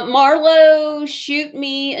 Marlo, shoot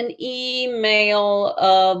me an email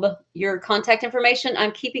of your contact information.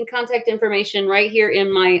 I'm keeping contact information right here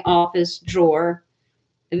in my office drawer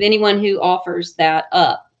of anyone who offers that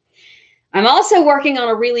up. I'm also working on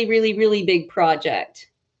a really, really, really big project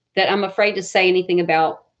that I'm afraid to say anything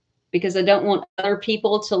about because I don't want other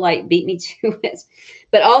people to like beat me to it.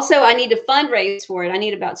 But also I need to fundraise for it. I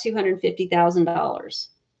need about $250,000.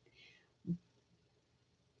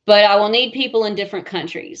 But I will need people in different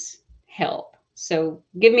countries help. So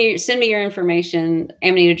send me your information,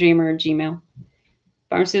 Amanita Dreamer, Gmail.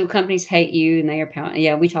 Pharmaceutical companies hate you and they are pounding.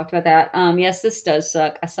 Yeah, we talked about that. Yes, this does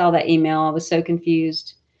suck. I saw that email. I was so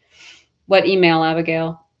confused. What email,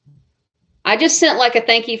 Abigail? I just sent like a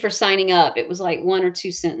thank you for signing up. It was like 1 or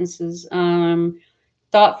 2 sentences.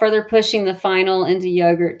 Thought further pushing the final into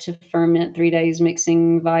yogurt to ferment 3 days,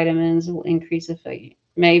 mixing vitamins will increase effect.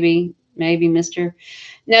 Maybe, mister.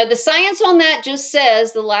 No, the science on that just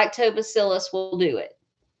says the lactobacillus will do it.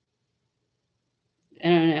 I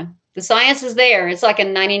don't know. The science is there. It's like a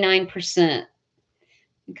 99%.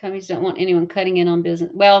 The companies don't want anyone cutting in on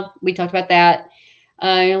business. Well, we talked about that.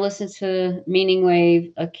 Listen to Meaning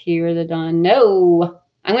Wave, Akira the Dawn. No,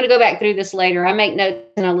 I'm going to go back through this later. I make notes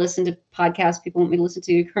and I listen to podcasts people want me to listen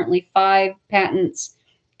to. Currently 5 patents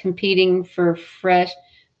competing for fresh.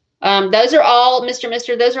 Those are all,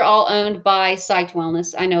 Mr. Those are all owned by Psych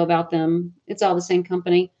Wellness. I know about them. It's all the same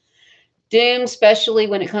company. Doom, especially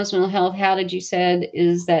when it comes to mental health. How did you said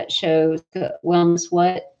is that show the wellness?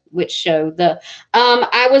 What? Which show? The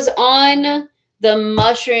I was on the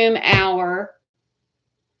Mushroom Hour.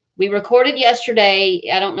 We recorded yesterday.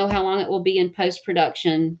 I don't know how long it will be in post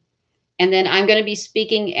production, and then I'm going to be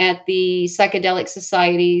speaking at the Psychedelic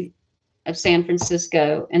Society of San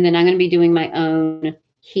Francisco, and then I'm going to be doing my own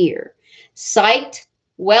here. Psyched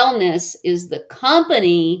Wellness is the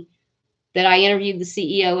company that I interviewed the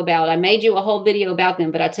CEO about. I made you a whole video about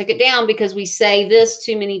them, but I took it down because we say this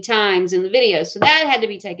too many times in the video. So that had to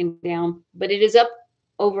be taken down, but it is up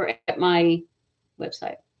over at my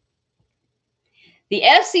website. The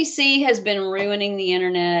FCC has been ruining the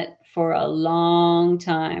internet for a long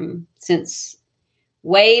time, since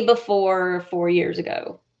way before 4 years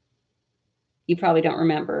ago. You probably don't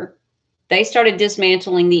remember. They started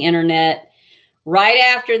dismantling the internet right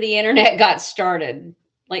after the internet got started.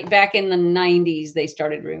 Like back in the 90s, they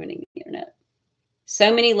started ruining the internet.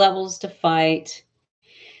 So many levels to fight.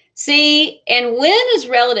 See, and win is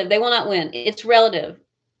relative. They will not win. It's relative.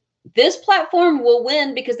 This platform will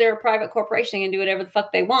win because they're a private corporation and do whatever the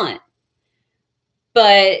fuck they want.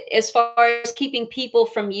 But as far as keeping people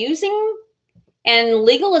from using and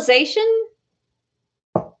legalization,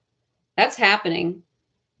 that's happening.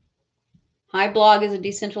 HiBlog is a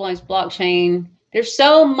decentralized blockchain. There's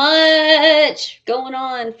so much going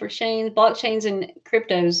on for blockchains and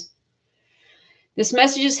cryptos. This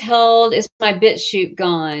message is held. Is my BitChute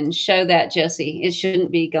gone? Show that, Jesse. It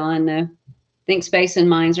shouldn't be gone, though. ThinkSpace and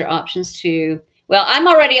Minds are options too. Well, I'm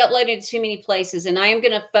already uploaded to too many places, and I am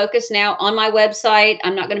going to focus now on my website.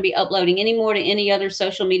 I'm not going to be uploading anymore to any other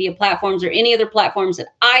social media platforms or any other platforms that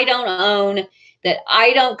I don't own, that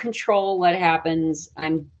I don't control what happens.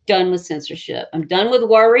 I'm done with censorship. I'm done with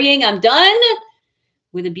worrying. I'm done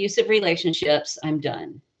with abusive relationships. I'm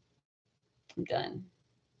done. I'm done.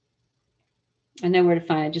 I know where to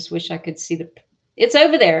find it. I just wish I could see it's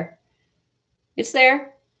over there. It's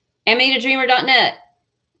there. AmanitaDreamer.net.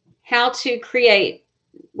 How to create,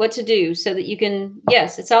 what to do so that you can,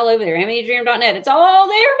 yes, it's all over there. AmanitaDreamer.net. It's all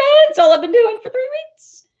there, man. It's all I've been doing for 3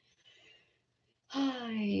 weeks.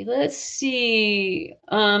 Hi, let's see.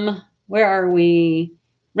 Where are we?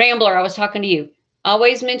 Rambler, I was talking to you.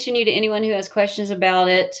 Always mention you to anyone who has questions about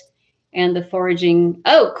it and the foraging.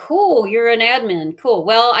 Oh, cool. You're an admin. Cool.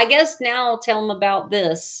 Well, I guess now I'll tell them about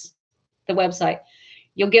this, the website.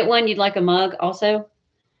 You'll get one. You'd like a mug also?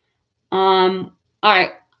 All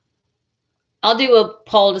right. I'll do a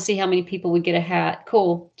poll to see how many people would get a hat.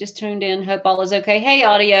 Cool. Just tuned in. Hope all is okay. Hey,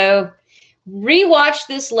 audio. Rewatch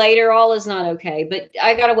this later. All is not okay. But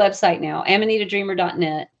I got a website now,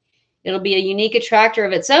 AmanitaDreamer.net. It'll be a unique attractor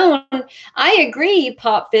of its own. I agree,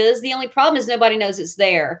 Pop Fizz. The only problem is nobody knows it's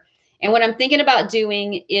there. And what I'm thinking about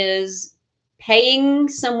doing is paying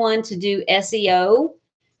someone to do SEO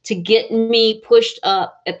to get me pushed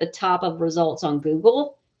up at the top of results on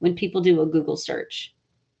Google when people do a Google search.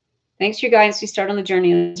 Thanks for your guidance. We start on the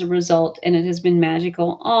journey as a result, and it has been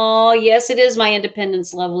magical. Oh, yes, it is my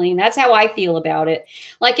independence leveling. That's how I feel about it.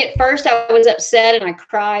 Like at first I was upset and I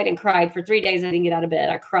cried and cried. For 3 days I didn't get out of bed.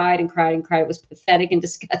 I cried and cried and cried. It was pathetic and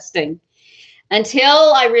disgusting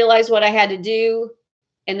until I realized what I had to do.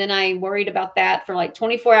 And then I worried about that for like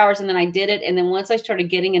 24 hours, and then I did it. And then once I started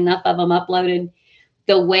getting enough of them uploaded,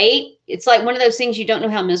 the weight, it's like one of those things you don't know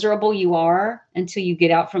how miserable you are until you get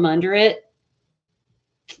out from under it.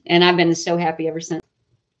 And I've been so happy ever since.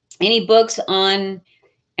 Any books on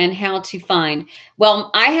and how to find? Well,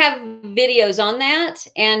 I have videos on that.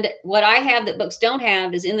 And what I have that books don't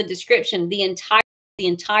have is in the description, the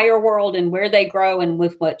entire world and where they grow and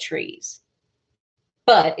with what trees.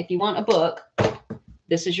 But if you want a book,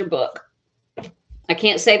 this is your book. I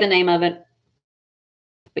can't say the name of it,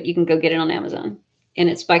 but you can go get it on Amazon. And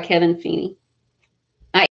it's by Kevin Feeney.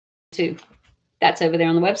 I too. That's over there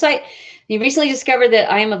on the website. You recently discovered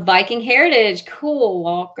that I am of Viking heritage. Cool,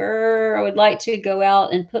 Walker. I would like to go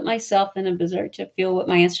out and put myself in a berserk to feel what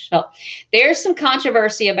my ancestors felt. There's some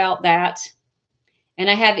controversy about that. And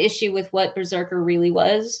I have issue with what berserker really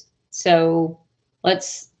was. So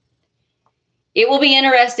it will be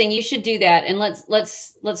interesting. You should do that. And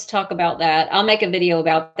let's talk about that. I'll make a video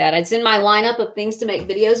about that. It's in my lineup of things to make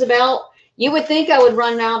videos about. You would think I would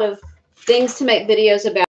run out of things to make videos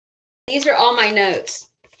about. These are all my notes.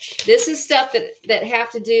 This is stuff that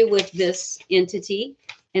have to do with this entity.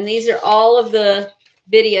 And these are all of the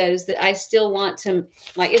videos that I still want to,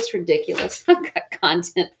 like, it's ridiculous. I've got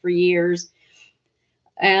content for years.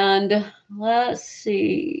 And let's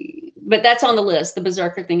see. But that's on the list. The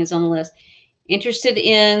berserker thing is on the list. Interested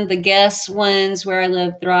in the guest ones, where I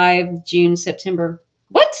live, thrive, June, September.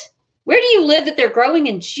 What? Where do you live that they're growing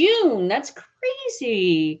in June? That's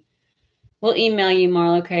crazy. We'll email you,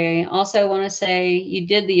 Marla. Okay. Also want to say you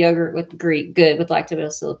did the yogurt with the Greek. Good, with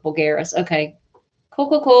Lactobacillus vulgaris. Okay. Cool,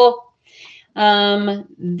 cool, cool.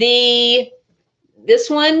 This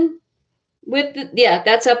one with the, yeah,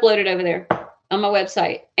 that's uploaded over there on my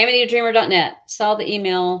website, amanitadreamer.net. Saw the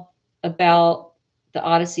email about the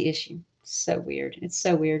Odyssey issue. So weird. It's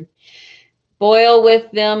so weird. Boil with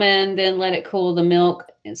them and then let it cool. The milk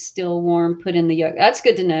is still warm. Put in the yolk. That's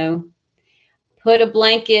good to know. Put a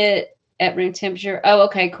blanket at room temperature. Oh,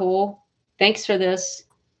 okay, cool. Thanks for this,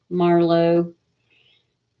 Marlo.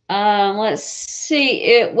 Let's see.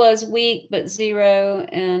 It was weak, but 0.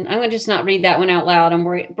 And I'm going to just not read that one out loud. I'm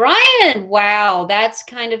worried. Brian, wow, that's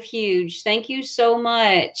kind of huge. Thank you so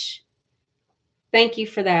much. Thank you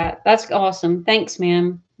for that. That's awesome. Thanks,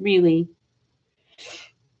 ma'am. Really.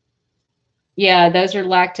 Yeah, those are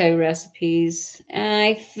lacto recipes.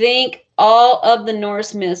 I think all of the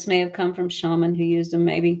Norse myths may have come from shaman who used them,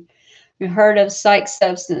 maybe. You heard of Psych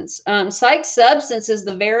Substance. Psych Substance is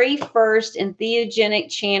the very first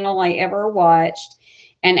entheogenic channel I ever watched.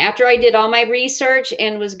 And after I did all my research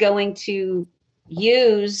and was going to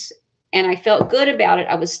use, and I felt good about it,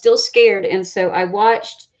 I was still scared. And so I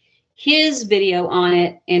watched his video on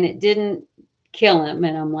it and it didn't kill him.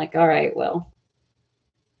 And I'm like, all right, well,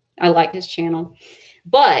 I like his channel.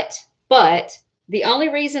 But the only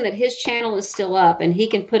reason that his channel is still up and he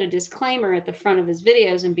can put a disclaimer at the front of his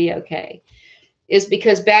videos and be okay is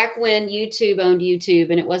because back when YouTube owned YouTube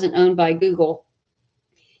and it wasn't owned by Google,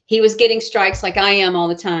 he was getting strikes like I am all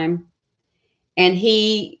the time. And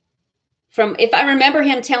if I remember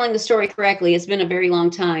him telling the story correctly, it's been a very long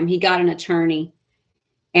time, he got an attorney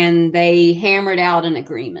and they hammered out an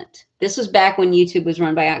agreement. This was back when YouTube was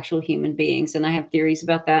run by actual human beings. And I have theories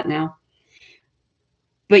about that now.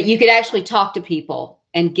 But you could actually talk to people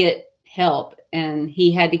and get help. And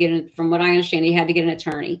he had to get, from what I understand, he had to get an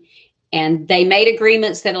attorney. And they made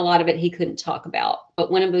agreements that a lot of it he couldn't talk about. But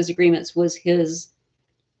one of those agreements was his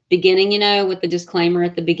beginning, with the disclaimer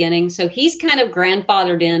at the beginning. So he's kind of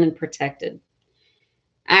grandfathered in and protected.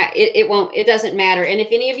 It doesn't matter. And if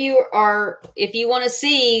any of you if you want to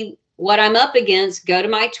see what I'm up against, go to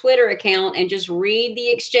my Twitter account and just read the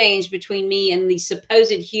exchange between me and the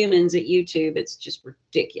supposed humans at YouTube. It's just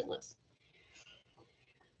ridiculous.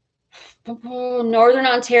 Northern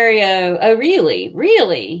Ontario. Oh, really?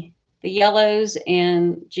 Really? The yellows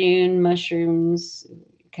and June mushrooms.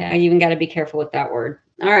 Okay, I even got to be careful with that word.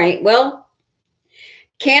 All right. Well,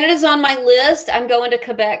 Canada's on my list. I'm going to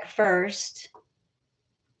Quebec first.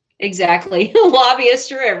 Exactly.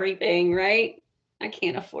 Lobbyists are everything, right? I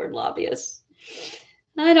can't afford lobbyists.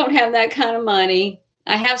 I don't have that kind of money.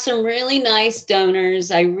 I have some really nice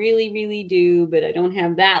donors. I really, really do, but I don't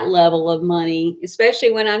have that level of money,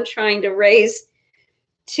 especially when I'm trying to raise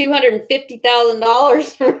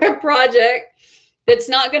 $250,000 for a project that's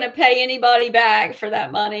not going to pay anybody back for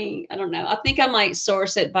that money. I don't know. I think I might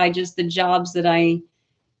source it by just the jobs that I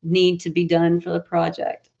need to be done for the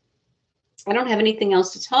project. I don't have anything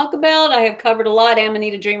else to talk about. I have covered a lot.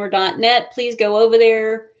 AmanitaDreamer.net. Please go over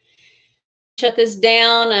there. Shut this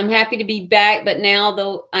down. I'm happy to be back, but now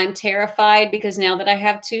though I'm terrified because now that I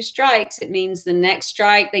have 2 strikes, it means the next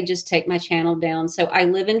strike, they just take my channel down. So I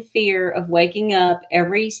live in fear of waking up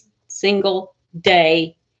every single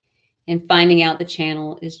day and finding out the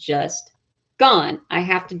channel is just gone. I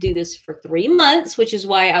have to do this for 3 months, which is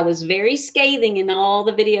why I was very scathing in all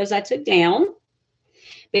the videos I took down.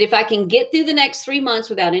 But if I can get through the next 3 months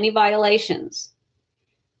without any violations,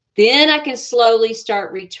 then I can slowly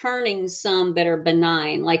start returning some that are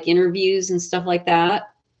benign, like interviews and stuff like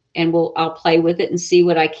that. And I'll play with it and see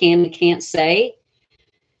what I can and can't say.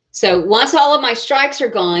 So once all of my strikes are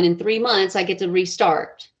gone in 3 months, I get to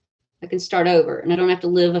restart. I can start over and I don't have to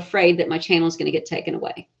live afraid that my channel is going to get taken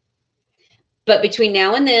away. But between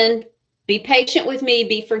now and then, be patient with me,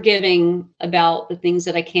 be forgiving about the things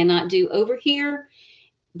that I cannot do over here.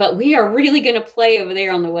 But we are really going to play over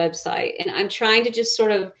there on the website. And I'm trying to just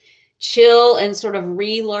sort of chill and sort of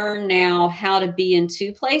relearn now how to be in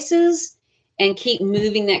 2 places and keep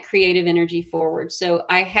moving that creative energy forward. So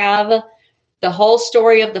I have the whole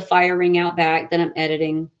story of the fire ring out back that I'm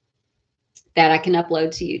editing that I can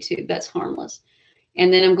upload to YouTube. That's harmless.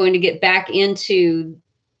 And then I'm going to get back into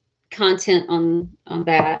content on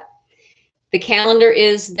that. The calendar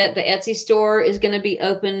is that the Etsy store is going to be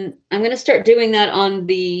open. I'm going to start doing that on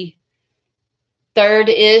the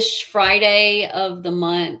 3rd-ish Friday of the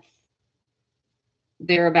month,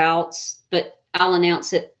 thereabouts. But I'll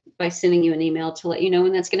announce it by sending you an email to let you know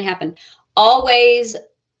when that's going to happen. Always,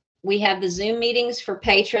 we have the Zoom meetings for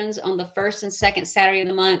patrons on the 1st and 2nd Saturday of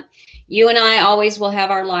the month. You and I always will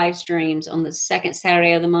have our live streams on the second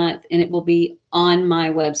Saturday of the month, and it will be on my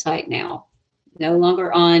website now. No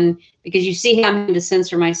longer on, because you see how I'm having to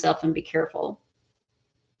censor myself and be careful.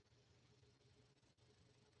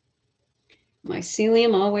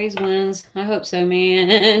 Mycelium always wins. I hope so,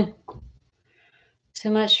 man. So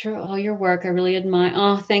much for all your work. I really admire.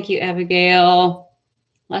 Oh, thank you, Abigail.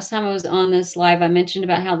 Last time I was on this live, I mentioned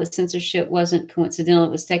about how the censorship wasn't coincidental.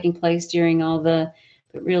 It was taking place during all the,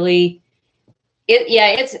 but really,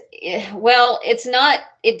 it's not,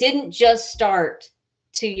 it didn't just start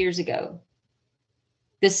 2 years ago.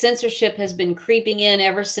 The censorship has been creeping in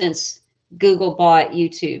ever since Google bought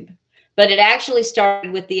YouTube. But it actually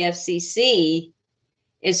started with the FCC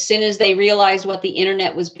as soon as they realized what the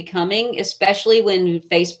internet was becoming, especially when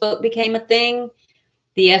Facebook became a thing.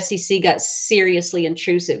 The FCC got seriously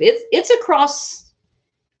intrusive. It's across,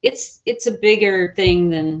 it's a bigger thing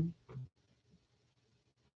than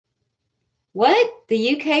what?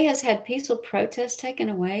 The UK has had peaceful protests taken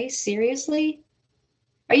away? Seriously?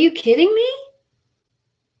 Are you kidding me?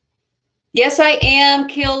 Yes, I am,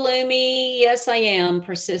 Kill Lumi. Yes, I am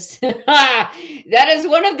persistent. That is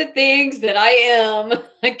one of the things that I am.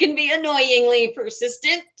 I can be annoyingly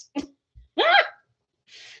persistent.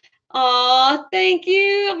 Aw, thank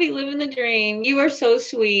you. I'll be living the dream. You are so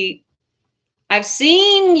sweet. I've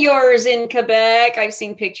seen yours in Quebec. I've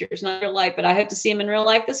seen pictures, not real life, but I hope to see them in real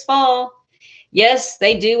life this fall. Yes,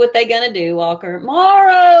 they do what they're gonna do, Walker.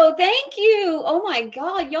 Morrow, thank you. Oh my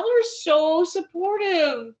God, y'all are so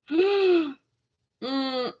supportive.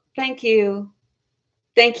 Thank you.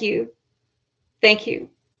 Thank you. Thank you.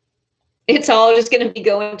 It's all just gonna be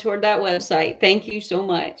going toward that website. Thank you so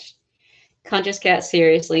much. Conscious Cat,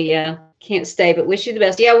 seriously, yeah. Can't stay, but wish you the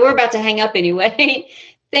best. Yeah, we're about to hang up anyway.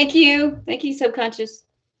 Thank you. Thank you, Subconscious.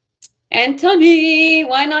 Anthony,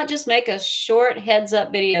 why not just make a short heads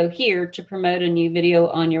up video here to promote a new video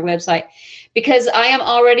on your website? Because I am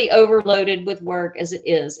already overloaded with work as it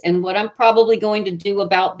is. And what I'm probably going to do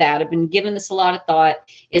about that, I've been giving this a lot of thought,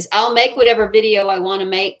 is I'll make whatever video I want to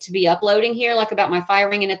make to be uploading here, like about my fire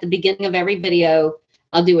ring. And at the beginning of every video,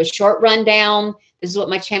 I'll do a short rundown. This is what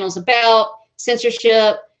my channel's about,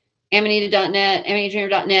 censorship, Amanita.net,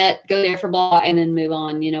 AmanitaDreamer.net, go there for blah, and then move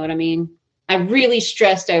on. You know what I mean? I really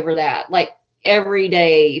stressed over that, like every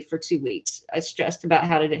day for 2 weeks. I stressed about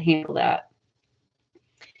how to handle that.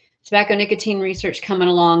 Tobacco nicotine research coming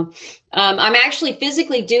along. I'm actually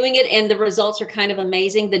physically doing it, and the results are kind of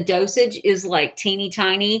amazing. The dosage is like teeny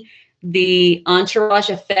tiny. The entourage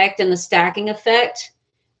effect and the stacking effect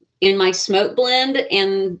in my smoke blend,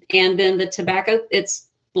 and then the tobacco, it's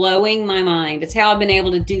blowing my mind. It's how I've been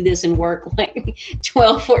able to do this and work like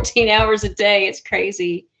 12, 14 hours a day. It's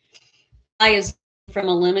crazy. Is from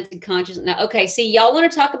a limited consciousness. Now, okay, see, y'all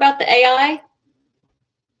want to talk about the AI?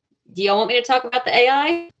 Do y'all want me to talk about the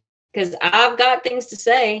AI? Because I've got things to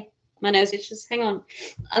say. My nose itches. Hang on.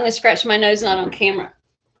 I'm going to scratch my nose, not on camera.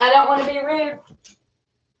 I don't want to be rude.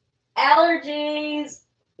 Allergies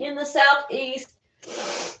in the southeast.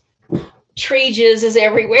 Tree jizz is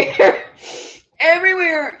everywhere.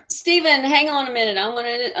 Everywhere. Stephen, hang on a minute. I want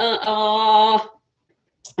to...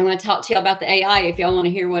 I'm going to talk to you about the AI if y'all want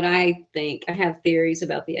to hear what I think. I have theories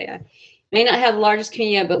about the AI. May not have the largest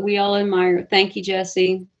community, but we all admire. Thank you,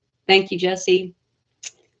 Jesse. Thank you, Jesse.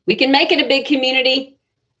 We can make it a big community.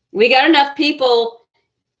 We got enough people.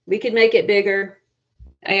 We could make it bigger.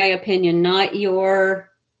 AI opinion, not your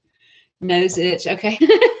nose itch. Okay.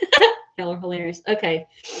 Y'all are hilarious. Okay.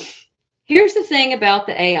 Here's the thing about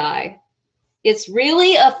the AI. It's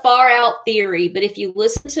really a far out theory, but if you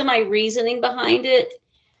listen to my reasoning behind it,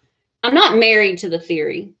 I'm not married to the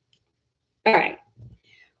theory. All right.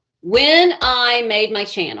 When I made my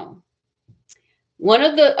channel,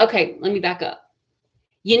 okay, let me back up.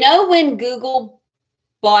 You know, when Google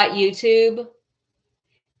bought YouTube,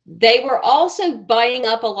 they were also buying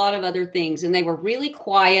up a lot of other things, and they were really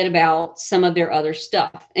quiet about some of their other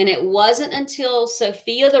stuff. And it wasn't until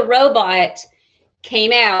Sophia the robot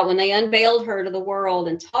came out, when they unveiled her to the world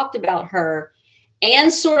and talked about her,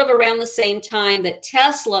 and sort of around the same time that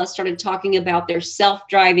Tesla started talking about their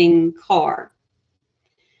self-driving car,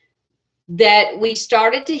 that we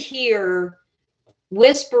started to hear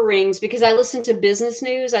whisperings, because I listen to business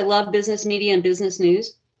news. I love business media and business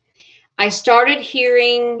news. I started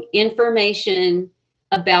hearing information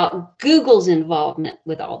about Google's involvement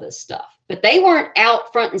with all this stuff, but they weren't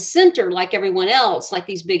out front and center like everyone else, like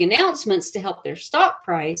these big announcements to help their stock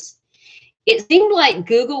price. It seemed like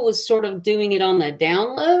Google was sort of doing it on the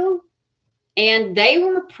down low, and they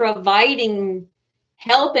were providing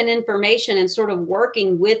help and information and sort of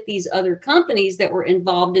working with these other companies that were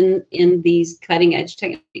involved in these cutting edge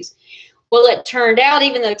technologies. Well, it turned out,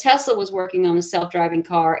 even though Tesla was working on a self-driving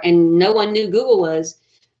car and no one knew Google was,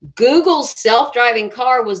 Google's self-driving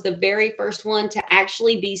car was the very first one to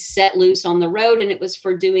actually be set loose on the road, and it was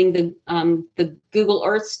for doing the Google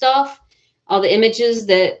Earth stuff, all the images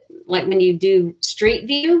that, like when you do Street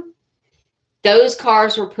View, those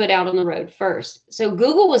cars were put out on the road first. So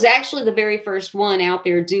Google was actually the very first one out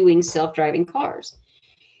there doing self-driving cars.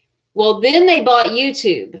 Well, then they bought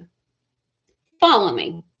YouTube. Follow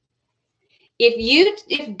me.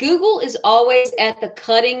 If Google is always at the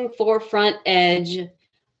cutting forefront edge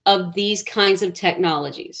of these kinds of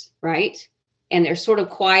technologies, right? And they're sort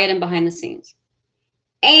of quiet and behind the scenes.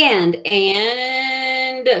 And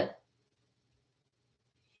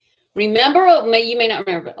remember, you may not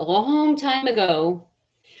remember, but a long time ago,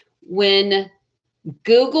 when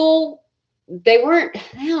Google,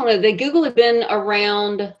 Google had been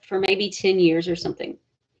around for maybe 10 years or something.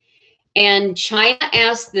 And China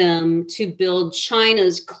asked them to build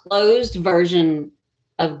China's closed version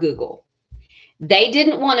of Google. They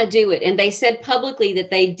didn't want to do it. And they said publicly that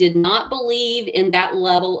they did not believe in that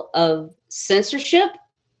level of censorship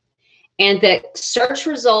and that search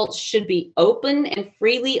results should be open and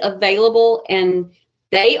freely available. And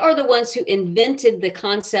they are the ones who invented the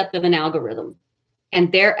concept of an algorithm.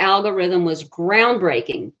 And their algorithm was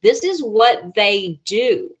groundbreaking. This is what they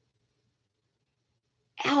do.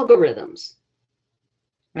 Algorithms,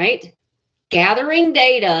 right? Gathering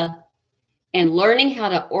data and learning how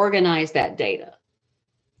to organize that data.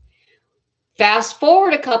 Fast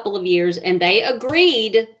forward a couple of years, and they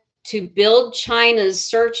agreed to build China's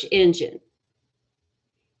search engine.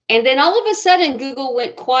 And then all of a sudden, Google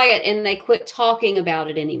went quiet and they quit talking about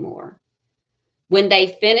it anymore. When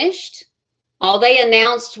they finished, all they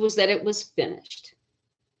announced was that it was finished.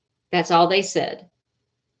 That's all they said.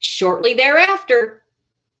 Shortly thereafter,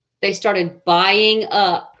 they started buying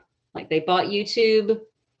up, like they bought YouTube.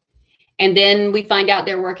 And then we find out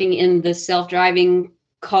they're working in the self-driving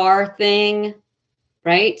car thing,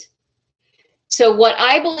 right? So what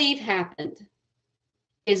I believe happened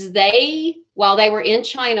is while they were in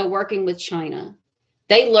China working with China,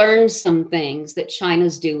 they learned some things that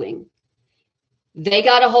China's doing. They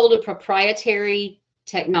got a hold of proprietary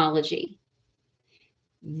technology.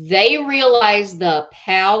 They realized the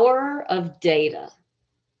power of data,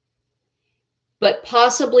 but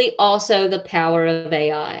possibly also the power of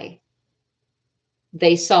AI.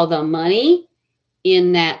 They saw the money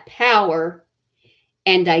in that power,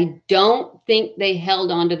 and I don't think they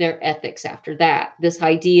held on to their ethics after that. This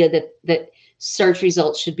idea that search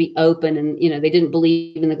results should be open, and they didn't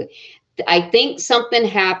believe in the. I think something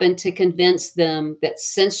happened to convince them that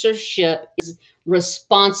censorship is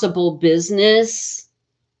responsible business,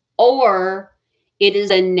 or it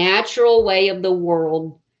is a natural way of the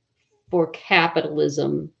world for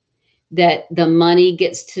capitalism, that the money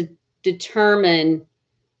gets to determine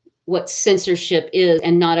what censorship is,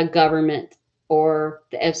 and not a government or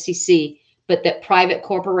the FCC, but that private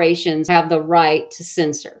corporations have the right to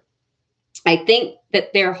censor. I think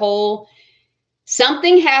that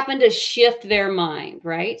something happened to shift their mind,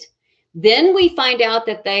 right? Then we find out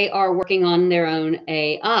that they are working on their own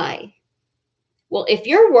AI. Well, if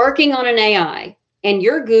you're working on an AI and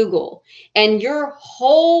you're Google, and your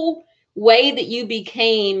whole way that you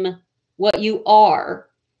became what you are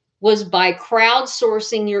was by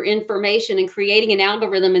crowdsourcing your information and creating an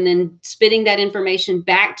algorithm and then spitting that information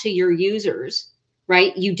back to your users,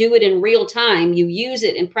 right? You do it in real time. You use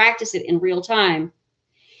it and practice it in real time.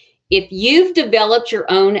 If you've developed your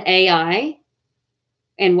own AI,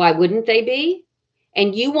 and why wouldn't they be?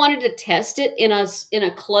 And you wanted to test it in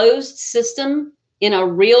a closed system, in a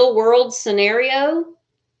real world scenario,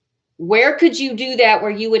 where could you do that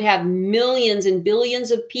where you would have millions and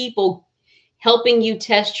billions of people helping you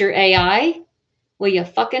test your AI? Well, you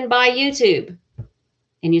fucking buy YouTube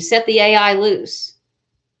and you set the AI loose,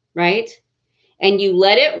 right? And you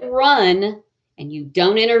let it run and you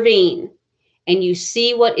don't intervene and you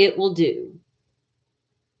see what it will do.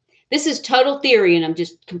 This is total theory and I'm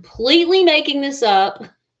just completely making this up.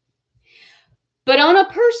 But on a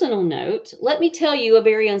personal note, let me tell you a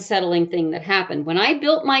very unsettling thing that happened. When I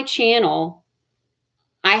built my channel,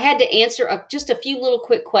 I had to answer just a few little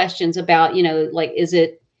quick questions about, like, does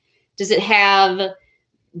it have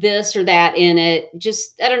this or that in it?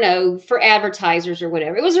 Just, I don't know, for advertisers or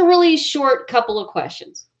whatever. It was a really short couple of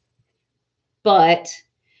questions. But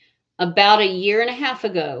about a year and a half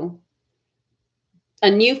ago, a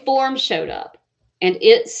new form showed up and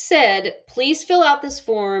it said, please fill out this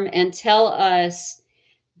form and tell us,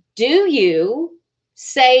 do you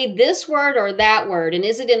say this word or that word? And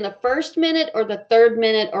is it in the first minute or the third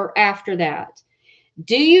minute or after that?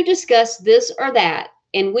 Do you discuss this or that?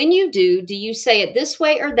 And when you do you say it this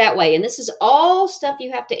way or that way? And this is all stuff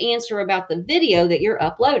you have to answer about the video that you're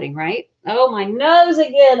uploading, right? Oh, my nose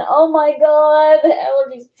again. Oh my God, the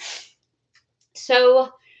allergies.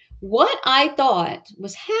 So what I thought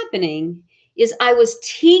was happening is I was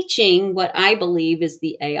teaching what I believe is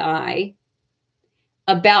the AI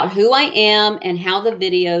about who I am and how the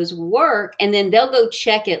videos work, and then they'll go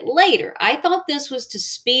check it later. I thought this was to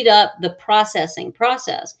speed up the processing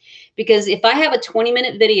process, because if I have a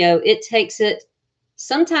 20-minute video, it takes it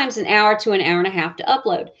sometimes an hour to an hour and a half to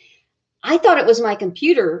upload. I thought it was my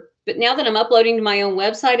computer, but now that I'm uploading to my own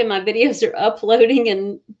website and my videos are uploading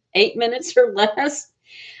in 8 minutes or less,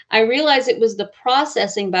 I realized it was the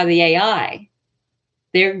processing by the AI.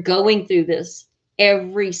 They're going through this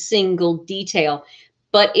every single detail,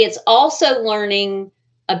 but it's also learning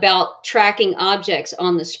about tracking objects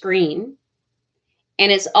on the screen.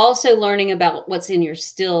 And it's also learning about what's in your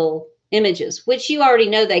still images, which you already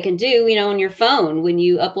know they can do, you know, on your phone. When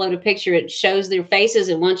you upload a picture, it shows their faces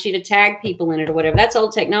and wants you to tag people in it or whatever. That's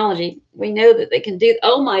old technology. We know that they can do.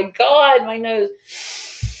 Oh my God, my nose.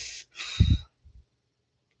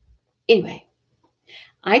 Anyway,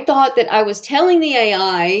 I thought that I was telling the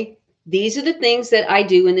AI, these are the things that I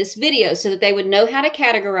do in this video, so that they would know how to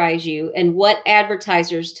categorize you and what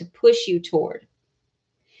advertisers to push you toward.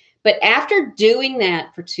 But after doing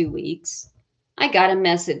that for 2 weeks, I got a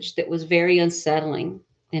message that was very unsettling.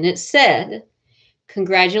 And it said,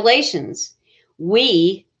 congratulations,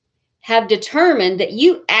 we have determined that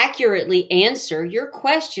you accurately answer your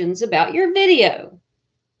questions about your video.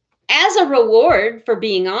 As a reward for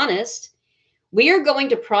being honest, we are going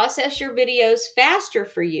to process your videos faster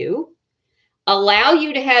for you, allow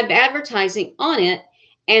you to have advertising on it,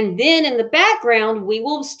 and then in the background, we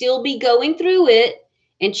will still be going through it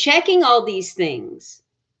and checking all these things.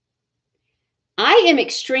 I am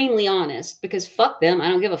extremely honest, because fuck them. I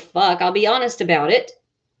don't give a fuck. I'll be honest about it.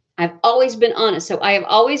 I've always been honest. So I have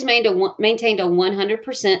always maintained a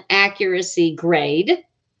 100% accuracy grade.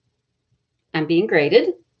 I'm being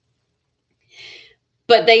graded.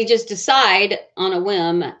 But they just decide on a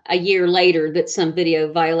whim a year later that some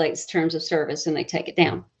video violates terms of service and they take it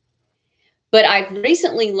down. But I've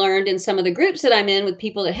recently learned in some of the groups that I'm in with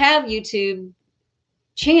people that have YouTube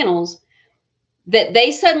channels that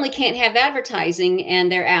they suddenly can't have advertising,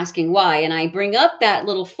 and they're asking why. And I bring up that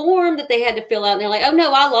little form that they had to fill out, and they're like, oh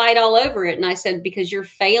no, I lied all over it. And I said, because you're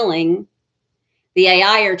failing. The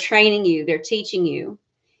AI are training you. They're teaching you.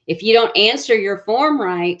 If you don't answer your form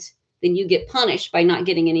right, then you get punished by not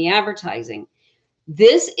getting any advertising.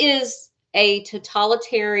 This is a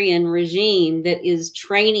totalitarian regime that is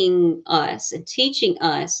training us and teaching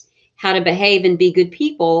us how to behave and be good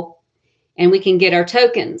people, and we can get our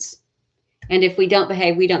tokens. And if we don't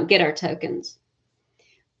behave, we don't get our tokens.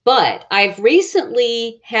 But I've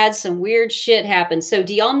recently had some weird shit happen. So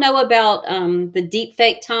do y'all know about the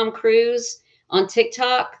deepfake Tom Cruise on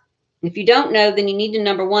TikTok? If you don't know, then you need to,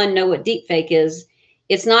 number one, know what deepfake is.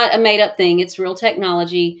 It's not a made up thing. It's real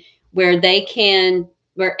technology where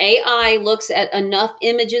AI looks at enough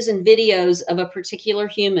images and videos of a particular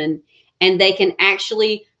human, and they can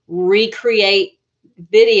actually recreate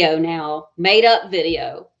video now, made up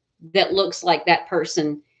video that looks like that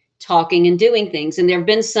person talking and doing things. And there have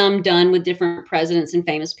been some done with different presidents and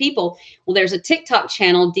famous people. Well, there's a TikTok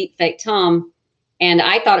channel, Deepfake Tom, and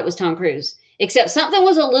I thought it was Tom Cruise, except something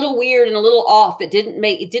was a little weird and a little off. It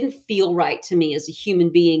didn't feel right to me as a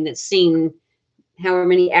human being that's seen however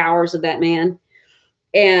many hours of that man.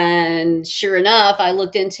 And sure enough, I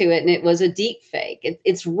looked into it and it was a deep fake.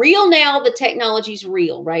 It's real now. The technology's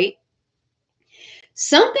real, right?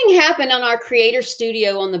 Something happened on our creator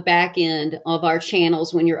studio on the back end of our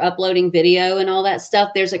channels when you're uploading video and all that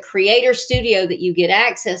stuff. There's a creator studio that you get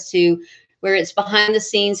access to where it's behind the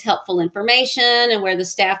scenes helpful information, and where the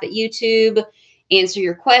staff at YouTube answer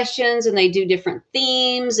your questions, and they do different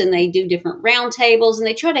themes and they do different roundtables, and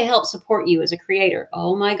they try to help support you as a creator.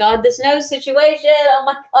 Oh my God, this nose situation. Oh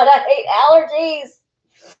my God, I hate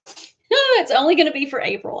allergies. It's only going to be for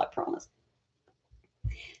April, I promise.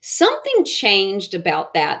 Something changed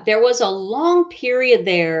about that. There was a long period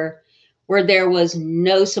there where there was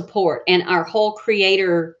no support, and our whole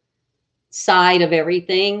creator side of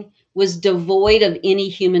everything was devoid of any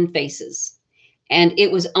human faces. And it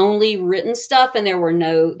was only written stuff, and there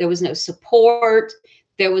was no support.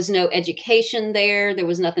 There was no education there. There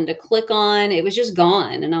was nothing to click on. It was just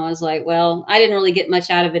gone. And I was like, well, I didn't really get much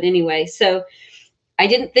out of it anyway. So I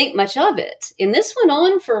didn't think much of it. And this went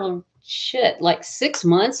on for like 6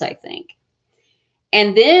 months, I think.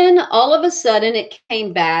 And then all of a sudden it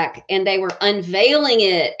came back and they were unveiling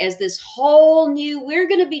it as this whole new, we're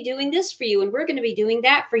going to be doing this for you and we're going to be doing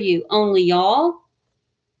that for you. Only y'all,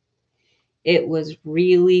 it was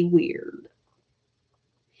really weird.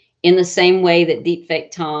 In the same way that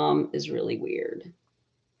Deepfake Tom is really weird.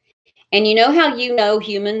 And you know how you know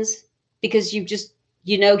humans? Because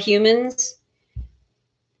you know humans?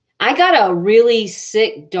 I got a really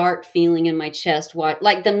sick, dark feeling in my chest.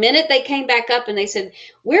 Like the minute they came back up and they said,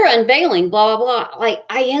 we're unveiling, blah, blah, blah. Like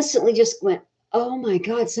I instantly just went, oh my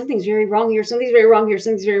God, something's very wrong here. Something's very wrong here.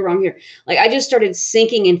 Something's very wrong here. Like I just started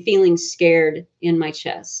sinking and feeling scared in my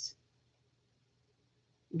chest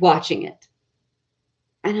watching it.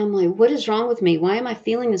 And I'm like, what is wrong with me? Why am I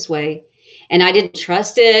feeling this way? And I didn't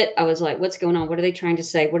trust it. I was like, what's going on? What are they trying to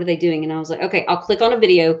say? What are they doing? And I was like, okay, I'll click on a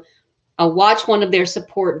video. I'll watch one of their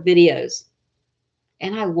support videos.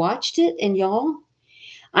 And I watched it, and y'all,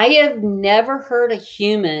 I have never heard a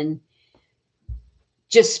human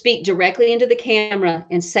just speak directly into the camera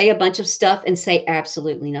and say a bunch of stuff and say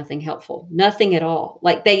absolutely nothing helpful, nothing at all.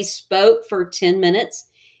 Like they spoke for 10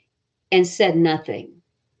 minutes and said nothing.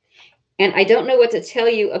 And I don't know what to tell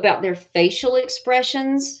you about their facial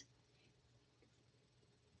expressions.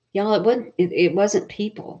 Y'all, it wasn't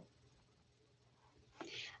people.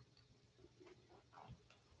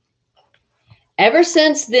 Ever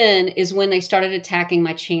since then is when they started attacking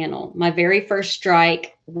my channel. My very first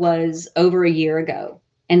strike was over a year ago.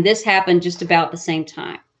 And this happened just about the same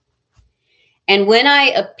time. And when I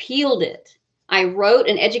appealed it, I wrote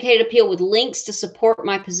an educated appeal with links to support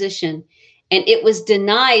my position. And it was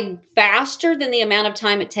denied faster than the amount of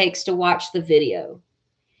time it takes to watch the video.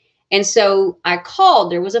 And so I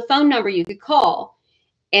called. There was a phone number you could call.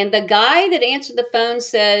 And the guy that answered the phone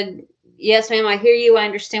said, yes, ma'am, I hear you. I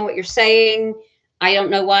understand what you're saying. I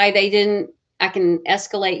don't know why they didn't. I can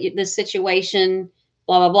escalate this situation,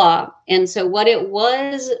 blah, blah, blah. And so what it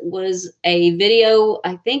was a video,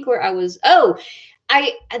 I think where I was, the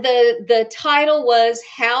title was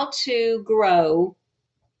How to Grow.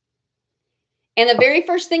 And the very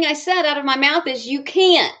first thing I said out of my mouth is, you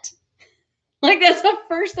can't. Like, that's the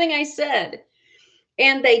first thing I said.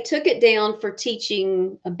 And they took it down for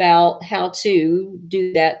teaching about how to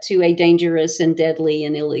do that to a dangerous and deadly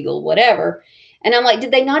and illegal whatever. And I'm like, did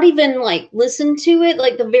they not even like listen to it?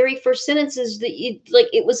 Like the very first sentences that you like,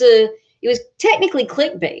 it was technically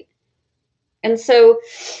clickbait. And so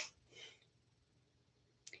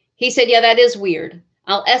he said, yeah, that is weird.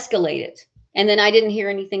 I'll escalate it. And then I didn't hear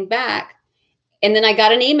anything back. And then I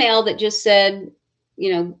got an email that just said,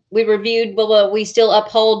 you know, we reviewed, but we still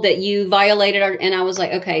uphold that you violated our, and I was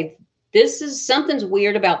like, okay, something's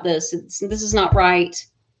weird about this. This is not right.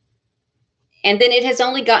 And then it has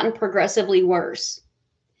only gotten progressively worse.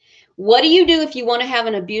 What do you do if you want to have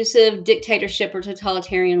an abusive dictatorship or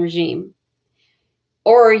totalitarian regime?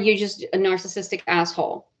 Or are you just a narcissistic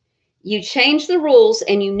asshole? You change the rules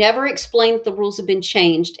and you never explain that the rules have been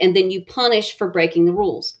changed, and then you punish for breaking the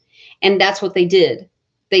rules. And that's what they did.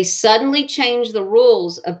 They suddenly changed the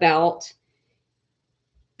rules about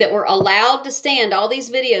that were allowed to stand, all these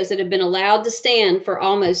videos that have been allowed to stand for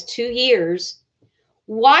almost 2 years.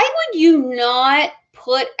 Why would you not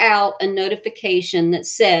put out a notification that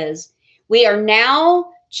says, we are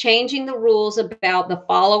now changing the rules about the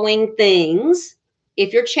following things?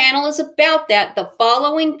 If your channel is about that, the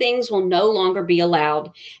following things will no longer be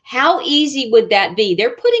allowed. How easy would that be?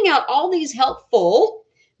 They're putting out all these helpful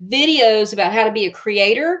videos about how to be a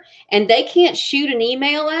creator, and they can't shoot an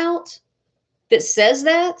email out that says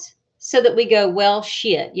that, so that we go, well,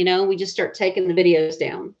 shit, you know, we just start taking the videos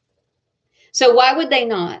down. So why would they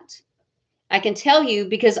not? I can tell you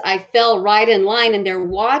because I fell right in line, and they're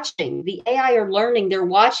watching. The AI are learning. They're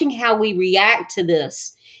watching how we react to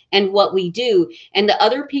this and what we do. And the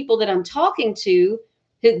other people that I'm talking to,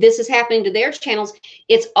 who this is happening to their channels,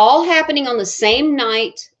 it's all happening on the same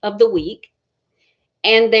night of the week.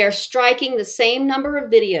 And they're striking the same number of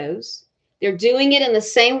videos. They're doing it in the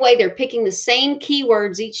same way. They're picking the same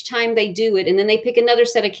keywords each time they do it. And then they pick another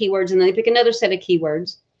set of keywords, and then they pick another set of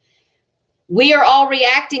keywords. We are all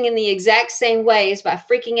reacting in the exact same ways by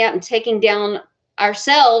freaking out and taking down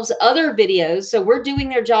ourselves other videos. So we're doing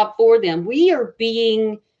their job for them. We are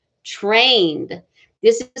being trained.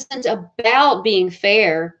 This isn't about being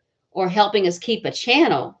fair or helping us keep a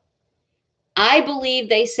channel. I believe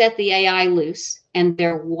they set the AI loose, and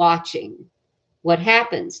they're watching what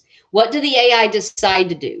happens. What do the AI decide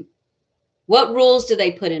to do? What rules do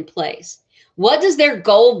they put in place? What does their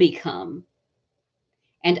goal become?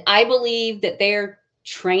 And I believe that they're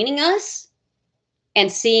training us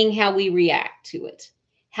and seeing how we react to it.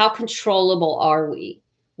 How controllable are we?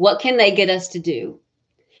 What can they get us to do?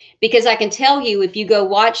 Because I can tell you, if you go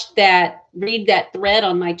watch that, read that thread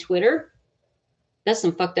on my Twitter, that's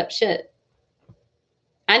some fucked up shit.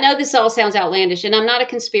 I know this all sounds outlandish, and I'm not a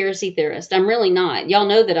conspiracy theorist. I'm really not. Y'all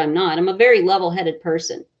know that I'm not. I'm a very level-headed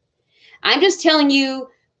person. I'm just telling you,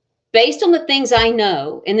 based on the things I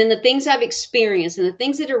know, and then the things I've experienced, and the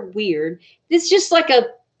things that are weird, it's just like a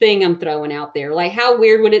thing I'm throwing out there. Like, how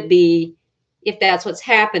weird would it be if that's what's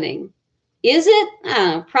happening? Is it?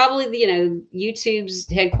 Probably, YouTube's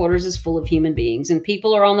headquarters is full of human beings, and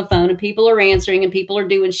people are on the phone, and people are answering, and people are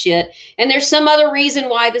doing shit. And there's some other reason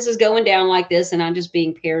why this is going down like this, and I'm just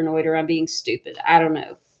being paranoid, or I'm being stupid. I don't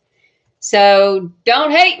know. So don't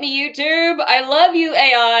hate me, YouTube. I love you,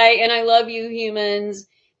 AI, and I love you, humans.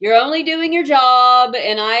 You're only doing your job,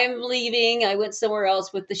 and I'm leaving. I went somewhere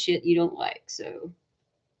else with the shit you don't like. So,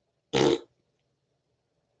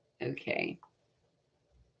 okay.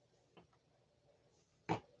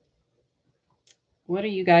 What are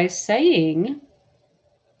you guys saying?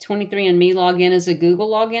 23andMe login is a Google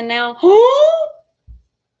login now?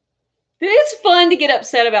 It's fun to get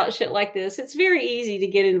upset about shit like this. It's very easy to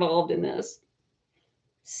get involved in this.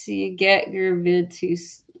 See, get your vid to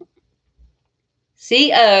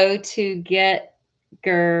CO to get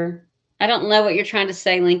ger. I don't know what you're trying to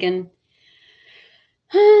say, Lincoln.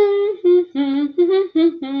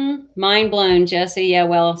 Mind blown, Jesse. Yeah,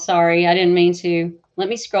 well, sorry. I didn't mean to. Let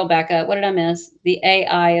me scroll back up. What did I miss? The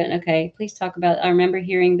AI. Okay, please talk about it. I remember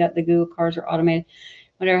hearing that the Google cars are automated.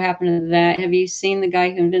 Whatever happened to that? Have you seen the guy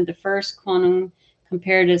who invented the first quantum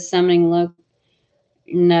compared to summoning low?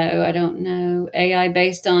 No, I don't know. AI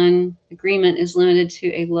based on agreement is limited to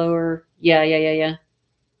a lower. Yeah.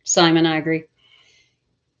 Simon, I agree.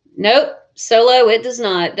 Nope. Solo, it does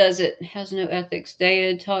not, does it? Has no ethics.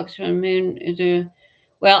 Data talks from moon.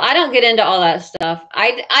 Well, I don't get into all that stuff.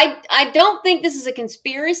 I don't think this is a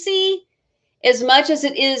conspiracy as much as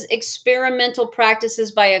it is experimental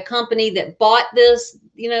practices by a company that bought this,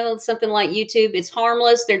 something like YouTube. It's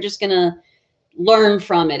harmless. They're just going to learn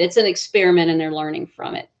from it. It's an experiment and they're learning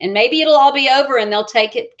from it. And maybe it'll all be over and they'll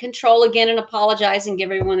take control again and apologize and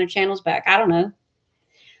give everyone their channels back. I don't know.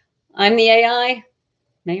 I'm the AI.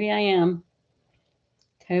 Maybe I am.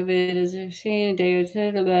 COVID is a shame. To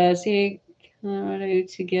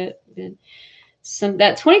get some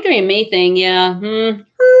that 23andMe thing. Yeah.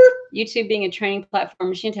 YouTube being a training platform,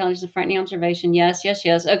 machine intelligence, a frightening observation. Yes.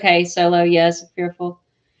 Okay. Solo. Yes. Fearful.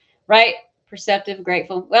 Right. Perceptive.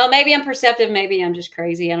 Grateful. Well, maybe I'm perceptive. Maybe I'm just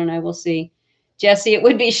crazy. I don't know. We'll see. Jesse, it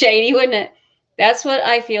would be shady, wouldn't it? That's what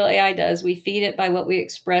I feel AI does. We feed it by what we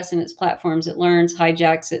express in its platforms. It learns,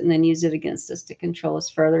 hijacks it, and then uses it against us to control us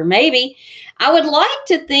further. Maybe. I would like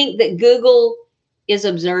to think that Google is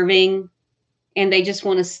observing and they just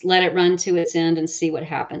want to let it run to its end and see what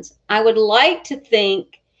happens. I would like to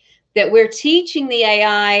think that we're teaching the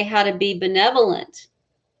AI how to be benevolent,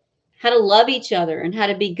 how to love each other, and how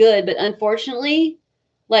to be good. But unfortunately,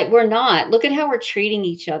 we're not. Look at how we're treating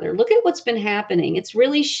each other. Look at what's been happening. It's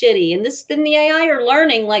really shitty. And then the AI are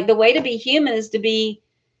learning, the way to be human is to be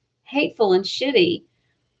hateful and shitty.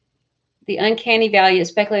 The uncanny valley,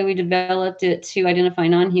 it's speculated we developed it to identify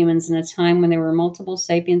non-humans in a time when there were multiple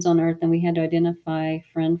sapiens on Earth and we had to identify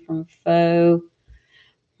friend from foe.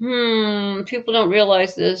 People don't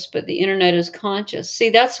realize this, but the internet is conscious.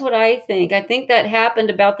 See, that's what I think. I think that happened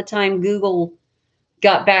about the time Google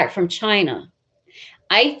got back from China.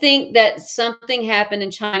 I think that something happened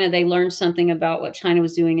in China. They learned something about what China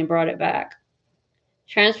was doing and brought it back.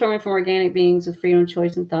 Transforming from organic beings with freedom of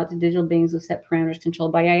choice and thought to digital beings with set parameters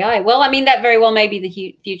controlled by AI. Well, I mean, that very well may be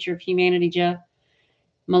the future of humanity, Jeff.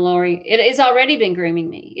 Mallory, it has already been grooming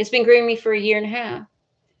me. It's been grooming me for 1.5 years.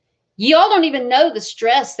 Y'all don't even know the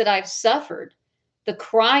stress that I've suffered, the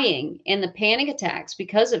crying and the panic attacks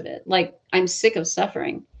because of it. I'm sick of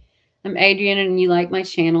suffering. I'm Adrian, and you like my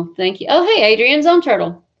channel. Thank you. Oh, hey, Adrian, Zone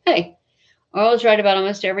Turtle. Hey. I was right about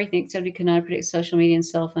almost everything, except he could not predict social media and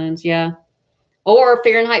cell phones. Yeah. Or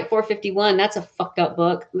Fahrenheit 451. That's a fucked up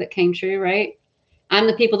book that came true, right? I'm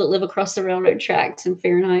the people that live across the railroad tracks in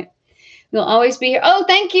Fahrenheit. We'll always be here. Oh,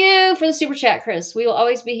 thank you for the super chat, Chris. We will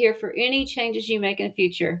always be here for any changes you make in the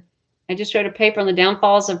future. I just wrote a paper on the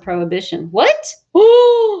downfalls of prohibition. What?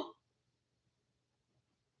 Oh!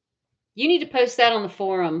 You need to post that on the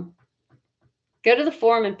forum. Go to the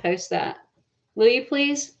forum and post that. Will you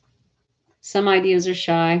please? Some ideas are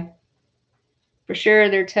shy. For sure,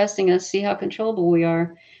 they're testing us, see how controllable we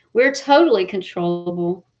are. We're totally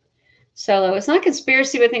controllable. Solo, it's not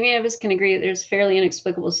conspiracy, but I think many of us can agree that there's fairly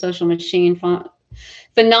inexplicable social machine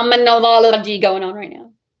phenomenology going on right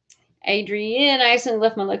now. Adrian, I accidentally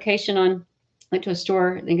left my location on Went to a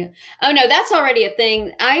store. Oh no, that's already a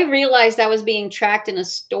thing. I realized I was being tracked in a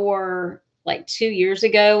store like 2 years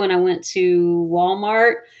ago when I went to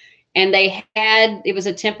Walmart, and it was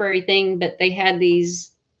a temporary thing, but they had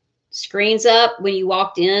these screens up when you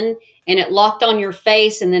walked in, and it locked on your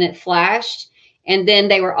face, and then it flashed, and then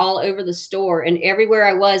they were all over the store, and everywhere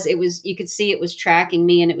I was, you could see it was tracking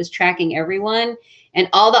me, and it was tracking everyone, and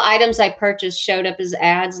all the items I purchased showed up as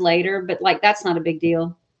ads later, but like that's not a big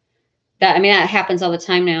deal. That happens all the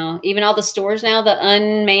time now. Even all the stores now, the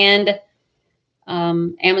unmanned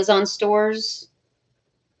Amazon stores,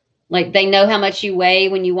 like they know how much you weigh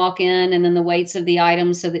when you walk in, and then the weights of the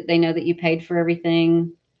items so that they know that you paid for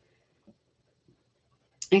everything.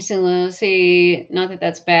 I said, let's see, not that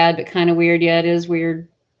that's bad, but kind of weird. Yeah, it is weird.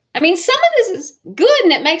 I mean, some of this is good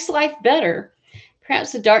and it makes life better.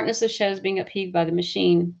 Perhaps the darkness of shadows being upheaved by the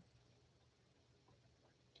machine.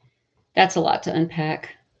 That's a lot to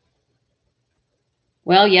unpack.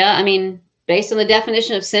 Well, yeah, I mean, based on the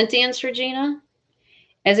definition of sentience, Regina,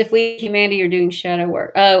 as if we, humanity, are doing shadow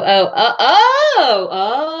work. Oh.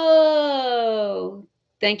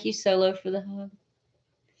 Thank you, Solo, for the hug.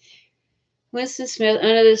 Winston Smith,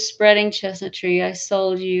 under the spreading chestnut tree, I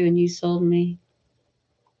sold you and you sold me.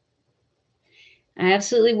 I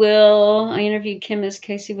absolutely will. I interviewed chemist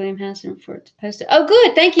Casey William Hansen for it to post it. Oh,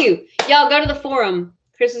 good. Thank you. Y'all go to the forum.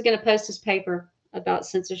 Chris is going to post his paper about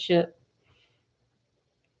censorship.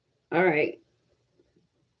 All right.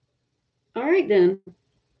 All right, then.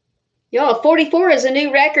 Y'all, 44 is a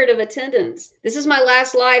new record of attendance. This is my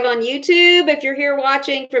last live on YouTube. If you're here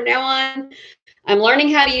watching from now on, I'm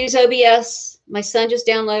learning how to use OBS. My son just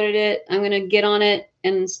downloaded it. I'm going to get on it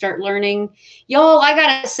and start learning. Y'all, I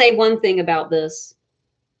got to say one thing about this.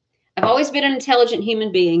 I've always been an intelligent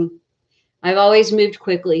human being. I've always moved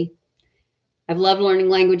quickly. I've loved learning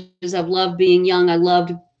languages. I've loved being young. I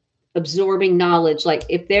loved absorbing knowledge. Like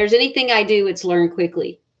if there's anything I do, it's learn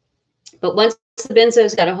quickly. But once the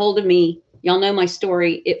benzos got a hold of me, y'all know my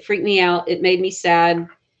story. It freaked me out. It made me sad.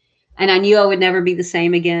 And I knew I would never be the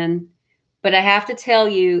same again. But I have to tell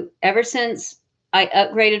you, ever since I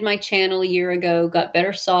upgraded my channel a year ago, got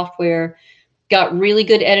better software, got really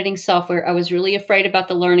good editing software, I was really afraid about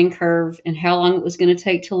the learning curve and how long it was going to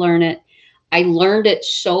take to learn it. I learned it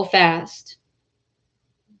so fast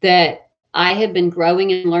that I have been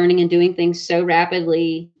growing and learning and doing things so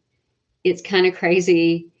rapidly. It's kind of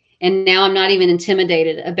crazy. And now I'm not even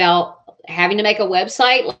intimidated about having to make a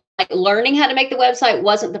website. Like learning how to make the website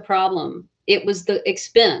wasn't the problem. It was the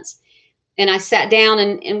expense. And I sat down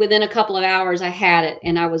and within a couple of hours I had it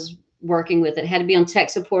and I was working with it. Had to be on tech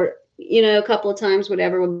support, a couple of times,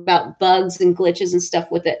 whatever, about bugs and glitches and stuff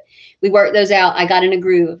with it. We worked those out. I got in a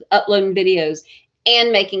groove, uploading videos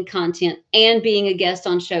and making content and being a guest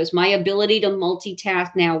on shows. My ability to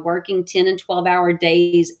multitask now, working 10 and 12-hour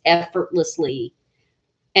days effortlessly.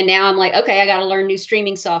 And now I'm like, okay, I got to learn new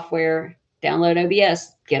streaming software, download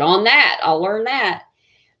OBS, get on that. I'll learn that.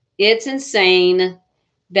 It's insane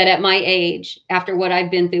that at my age, after what I've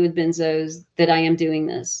been through with benzos, that I am doing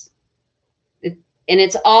this. And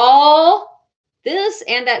it's all this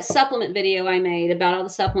and that supplement video I made about all the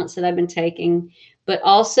supplements that I've been taking, but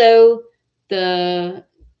also the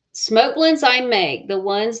smoke blends I make, the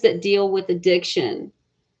ones that deal with addiction,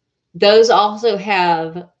 those also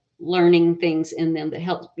have learning things in them that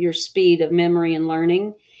help your speed of memory and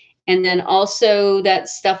learning. And then also that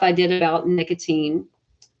stuff I did about nicotine,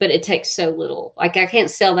 but it takes so little. Like I can't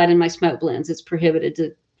sell that in my smoke blends. It's prohibited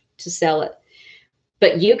to sell it.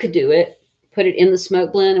 But you could do it, put it in the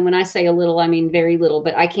smoke blend. And when I say a little, I mean very little,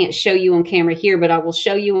 but I can't show you on camera here, but I will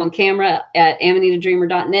show you on camera at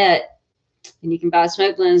amanitadreamer.net. And you can buy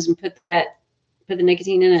smoke blends and put the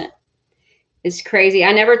nicotine in it. It's crazy.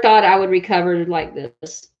 I never thought I would recover like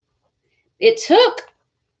this. It took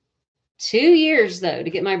 2 years, though, to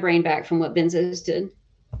get my brain back from what benzos did.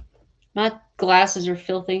 My glasses are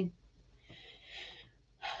filthy.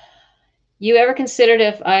 You ever considered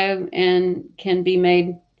if can be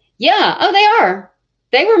made? Yeah. Oh, they are.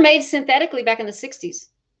 They were made synthetically back in the 60s.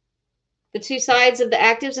 The two sides of the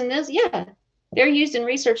actives in this, yeah. They're used in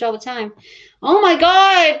research all the time. Oh, my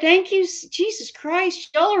God. Thank you. Jesus Christ.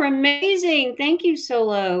 Y'all are amazing. Thank you,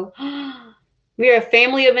 Solo. We are a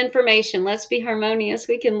family of information. Let's be harmonious.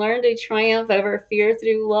 We can learn to triumph over fear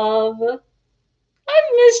through love.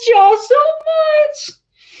 I've missed y'all so much.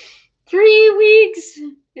 3 weeks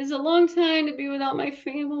is a long time to be without my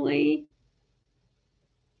family.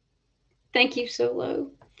 Thank you, Solo.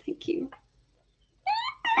 Thank you.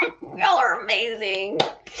 Y'all are amazing.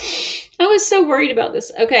 I was so worried about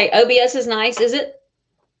this. Okay, OBS is nice, is it?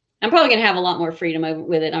 I'm probably going to have a lot more freedom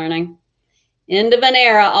with it, aren't I? End of an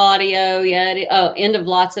era, audio. Yeah. Oh, end of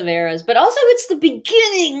lots of eras. But also it's the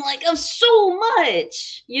beginning, like, of so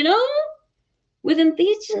much, you know? Within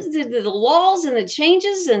the laws and the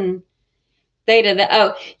changes and theta.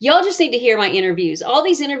 Oh, y'all just need to hear my interviews. All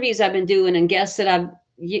these interviews I've been doing and guests that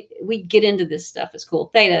we get into this stuff. It's cool.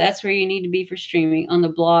 Theta, that's where you need to be for streaming on the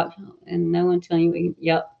blog. And no one telling you.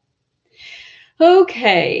 Yep.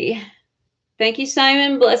 Okay. Thank you,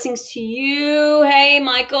 Simon. Blessings to you. Hey,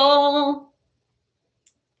 Michael.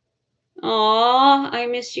 Aw, I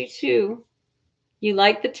miss you too. You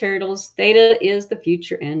like the turtles. Theta is the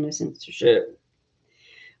future and no censorship.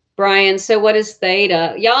 Brian, so what is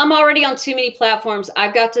Theta? Y'all, I'm already on too many platforms.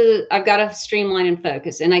 I've got to streamline and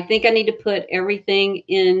focus. And I think I need to put everything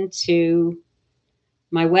into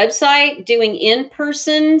my website, doing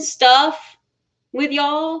in-person stuff with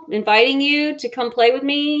y'all, inviting you to come play with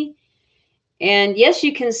me. And yes,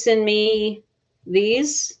 you can send me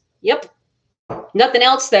these. Yep. Nothing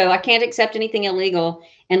else though. I can't accept anything illegal.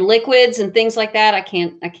 And liquids and things like that, I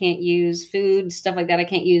can't use. Food, stuff like that, I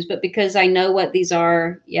can't use. But because I know what these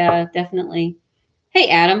are, yeah, definitely. Hey,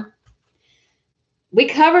 Adam. We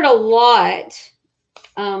covered a lot.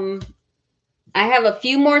 I have a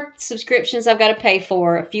few more subscriptions I've got to pay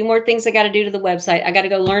for, a few more things I got to do to the website. I got to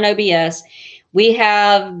go learn OBS. We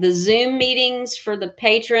have the Zoom meetings for the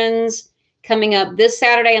patrons coming up this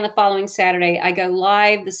Saturday and the following Saturday. I go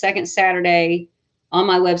live the second Saturday on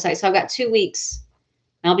my website. So I've got 2 weeks.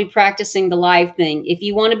 I'll be practicing the live thing. If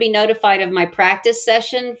you want to be notified of my practice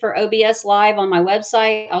session for OBS Live on my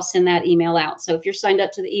website, I'll send that email out. So if you're signed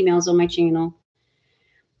up to the emails on my channel.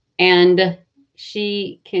 And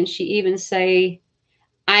she even say,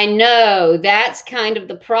 I know that's kind of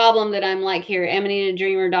the problem that I'm like here,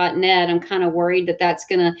 amanitadreamer.net. I'm kind of worried that that's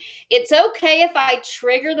going to, it's okay if I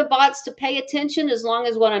trigger the bots to pay attention as long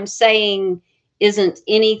as what I'm saying isn't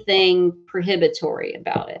anything prohibitory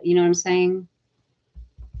about it. You know what I'm saying?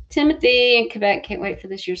 Timothy in Quebec, can't wait for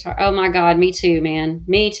this year's heart. Oh my God, me too, man.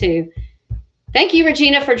 Me too. Thank you,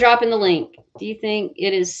 Regina, for dropping the link. Do you think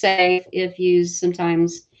it is safe if used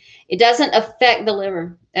sometimes? It doesn't affect the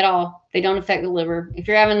liver at all. They don't affect the liver. If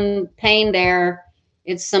you're having pain there,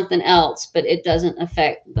 it's something else, but it doesn't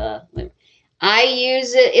affect the liver. I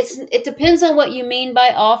use it. It depends on what you mean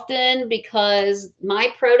by often, because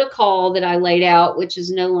my protocol that I laid out, which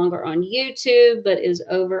is no longer on YouTube, but is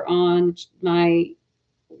over on my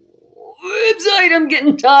website, I'm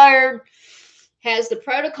getting tired, has the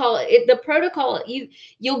protocol. The protocol,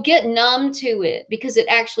 you'll get numb to it because it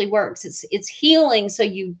actually works. It's healing, so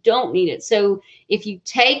you don't need it. So if you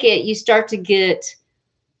take it, you start to get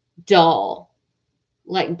dull,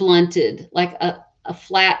 like blunted, like a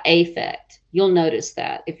flat affect. You'll notice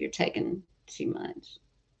that if you're taking too much.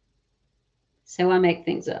 So I make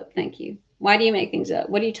things up. Thank you. Why do you make things up?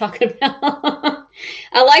 What are you talking about?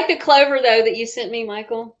 I like the clover though that you sent me,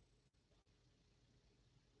 Michael.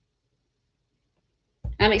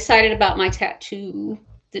 I'm excited about my tattoo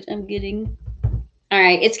that I'm getting. All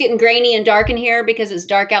right, it's getting grainy and dark in here because it's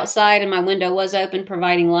dark outside and my window was open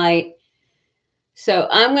providing light. So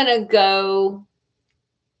I'm going to go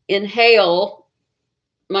inhale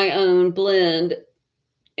my own blend,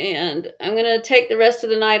 and I'm going to take the rest of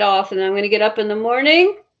the night off, and I'm going to get up in the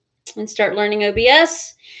morning and start learning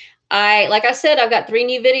OBS. Like I said, I've got 3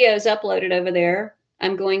 new videos uploaded over there.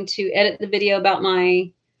 I'm going to edit the video about my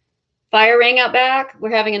fire ring out back.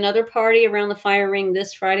 We're having another party around the fire ring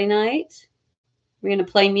this Friday night. We're going to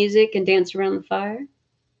play music and dance around the fire.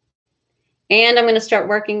 And I'm going to start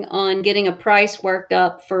working on getting a price worked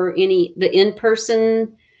up for the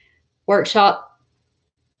in-person workshop,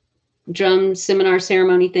 drum seminar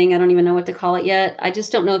ceremony thing. I don't even know what to call it yet. I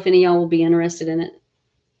just don't know if any of y'all will be interested in it.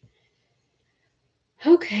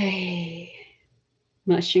 Okay.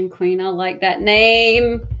 Mushroom Queen. I like that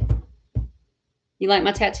name. You like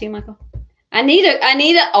my tattoo, Michael? I need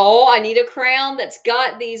a crown that's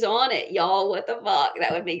got these on it, y'all. What the fuck?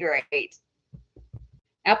 That would be great.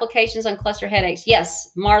 Applications on cluster headaches.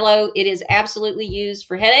 Yes, Marlo, it is absolutely used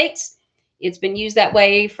for headaches. It's been used that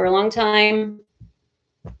way for a long time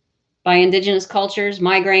by indigenous cultures,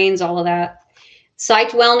 migraines, all of that. Psych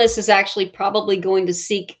Wellness is actually probably going to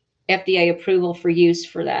seek FDA approval for use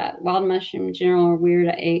for that. Wild mushroom in general are weird.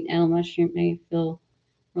 I ate animal mushroom, may feel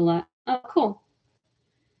relaxed. Oh, cool.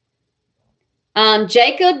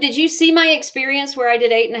 Jacob, did you see my experience where I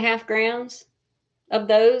did 8.5 grams of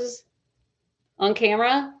those on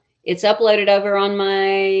camera? It's uploaded over on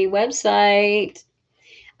my website.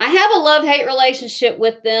 I have a love-hate relationship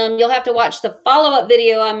with them. You'll have to watch the follow-up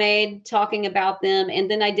video I made talking about them. And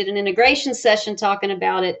then I did an integration session talking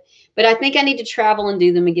about it. But I think I need to travel and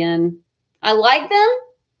do them again. I like them,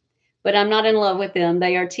 but I'm not in love with them.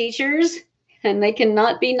 They are teachers and they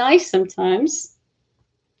cannot be nice sometimes.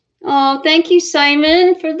 Oh, thank you,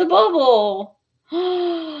 Simon, for the bubble.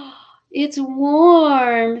 It's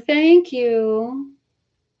warm. Thank you.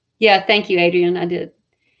 Yeah, thank you, Adrian. I did.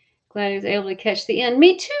 Glad I was able to catch the end.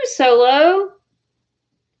 Me too, Solo.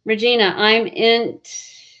 Regina, I'm in.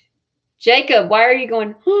 Jacob, why are you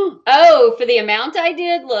going? Oh, for the amount I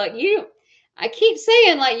did? Look, I keep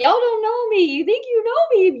saying, like, y'all don't know me. You think you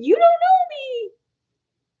know me. You don't know me.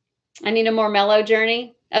 I need a more mellow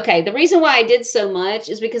journey. Okay, the reason why I did so much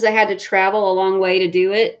is because I had to travel a long way to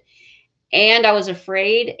do it. And I was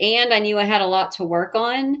afraid. And I knew I had a lot to work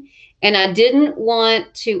on. And I didn't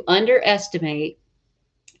want to underestimate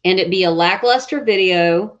and it be a lackluster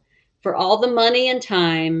video for all the money and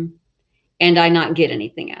time and I not get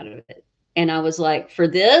anything out of it. And I was like, for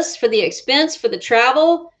this, for the expense, for the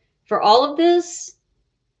travel, for all of this,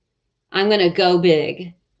 I'm going to go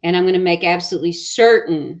big and I'm going to make absolutely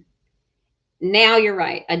certain. Now you're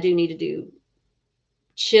right. I do need to do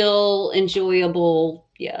chill, enjoyable.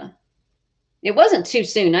 Yeah. It wasn't too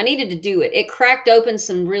soon. I needed to do it. It cracked open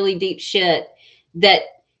some really deep shit that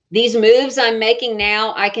these moves I'm making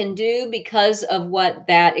now I can do because of what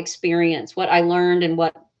that experience, what I learned and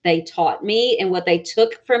what they taught me and what they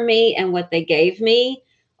took from me and what they gave me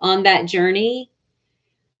on that journey.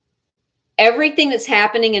 Everything that's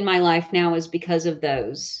happening in my life now is because of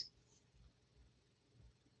those.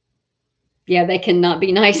 Yeah, they cannot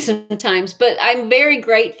be nice sometimes, but I'm very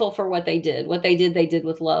grateful for what they did. What they did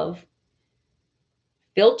with love.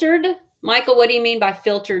 Filtered? Michael, what do you mean by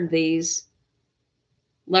filtered these?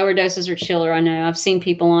 Lower doses are chiller. I know. I've seen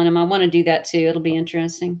people on them. I want to do that too. It'll be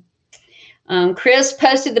interesting. Chris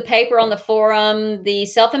posted the paper on the forum, the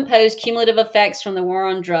self-imposed cumulative effects from the war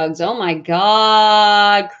on drugs. Oh my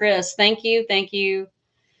God, Chris. Thank you. Thank you.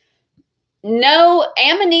 No,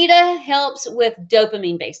 Amanita helps with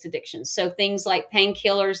dopamine-based addictions. So things like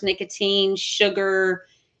painkillers, nicotine, sugar,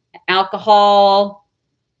 alcohol.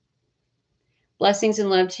 Blessings and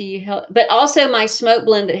love to you. But also my smoke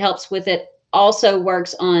blend that helps with it also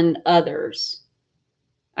works on others.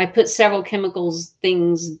 I put several chemicals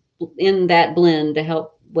things in that blend to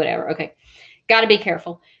help whatever. Okay. Got to be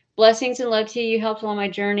careful. Blessings and love to you. Helped along my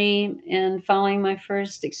journey and following my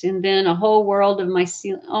first and then a whole world of my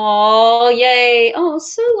ceiling. Oh, yay. Oh,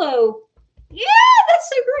 Solo. Yeah, that's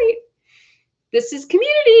so great. This is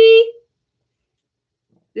community.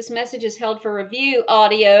 This message is held for review.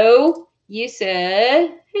 Audio. You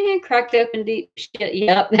said cracked open deep shit.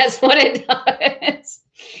 Yep, that's what it does.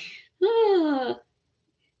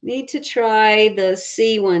 Need to try the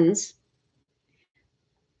C ones.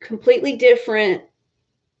 Completely different.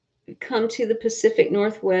 Come to the Pacific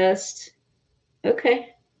Northwest.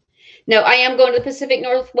 Okay. No, I am going to the Pacific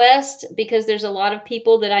Northwest because there's a lot of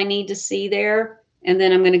people that I need to see there. And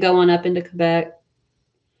then I'm going to go on up into Quebec.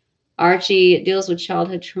 Archie, it deals with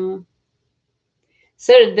childhood trauma.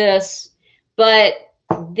 So did this. But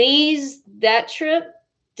that trip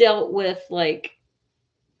dealt with like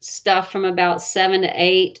stuff from about 7 to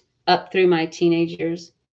 8 up through my teenage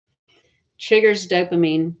years. Triggers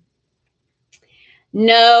dopamine.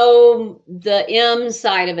 No, the M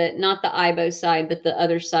side of it, not the IBO side, but the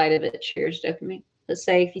other side of it triggers dopamine. Let's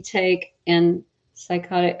say if you take and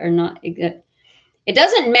psychotic or not, it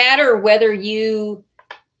doesn't matter whether you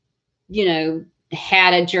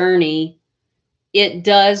had a journey. It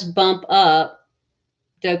does bump up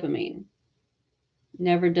dopamine.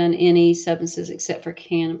 Never done any substances except for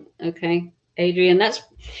cannabis. Okay, Adrian,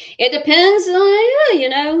 it depends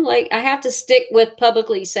on, like I have to stick with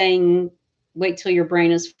publicly saying, wait till your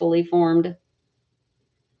brain is fully formed.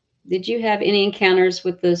 Did you have any encounters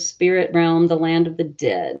with the spirit realm, the land of the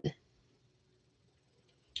dead?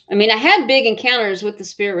 I mean, I had big encounters with the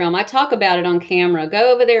spirit realm. I talk about it on camera.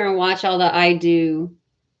 Go over there and watch all the I do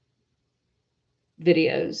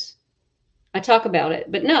videos. I talk about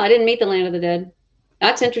it. But no, I didn't meet the land of the dead.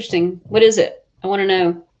 That's interesting. What is it? I want to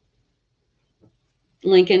know.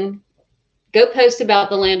 Lincoln, go post about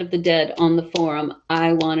the land of the dead on the forum.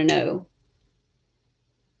 I want to know.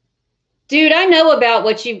 Dude, I know about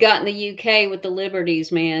what you've got in the UK with the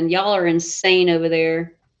liberties, man. Y'all are insane over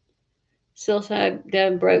there.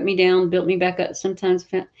 Deb broke me down, built me back up sometimes.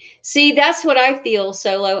 See, that's what I feel,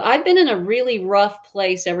 Solo. I've been in a really rough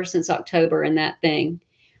place ever since October in that thing.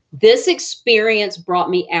 This experience brought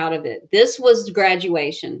me out of it. This was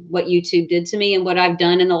graduation, what YouTube did to me and what I've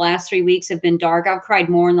done in the last 3 weeks have been dark. I've cried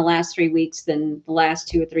more in the last 3 weeks than the last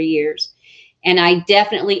 2 or 3 years. And I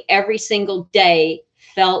definitely every single day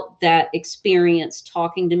felt that experience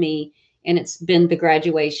talking to me, and it's been the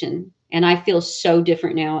graduation. And I feel so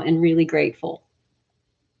different now and really grateful.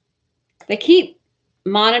 They keep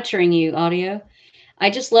monitoring you, audio. I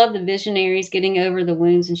just love the visionaries getting over the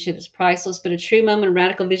wounds and shit is priceless, but a true moment of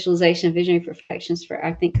radical visualization of visionary perfections for,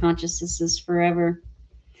 I think consciousness is forever.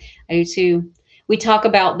 I do too. We talk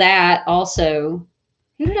about that also.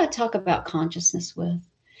 Who did I talk about consciousness with?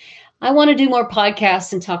 I want to do more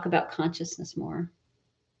podcasts and talk about consciousness more.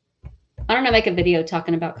 I don't know, make a video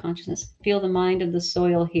talking about consciousness. Feel the mind of the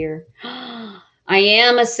soil here. I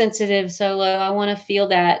am a sensitive solo. I want to feel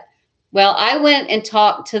that. Well, I went and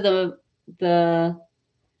talked to the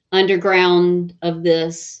underground of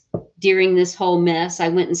this during this whole mess. I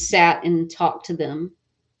went and sat and talked to them.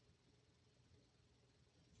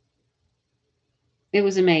 It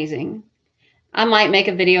was amazing. I might make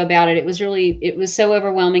a video about it. It was so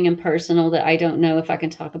overwhelming and personal that I don't know if I can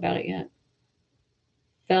talk about it yet.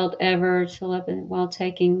 Felt ever till I've been while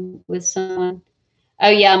taking with someone. Oh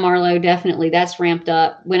yeah, Marlo, definitely. That's ramped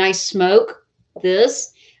up. When I smoke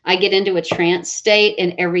this, I get into a trance state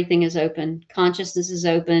and everything is open. Consciousness is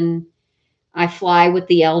open. I fly with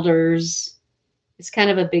the elders. It's kind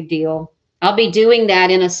of a big deal. I'll be doing that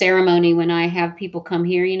in a ceremony when I have people come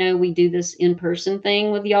here. You know, we do this in-person thing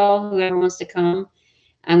with y'all, whoever wants to come.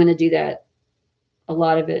 I'm going to do that. A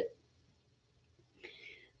lot of it.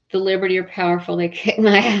 The Liberty are powerful. They kick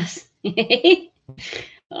my ass. With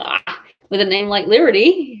a name like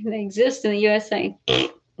Liberty, they exist in the USA.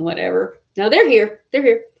 Whatever. No, they're here. They're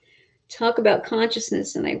here. Talk about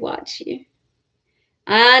consciousness and they watch you.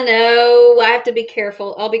 I know. I have to be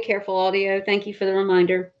careful. I'll be careful, audio. Thank you for the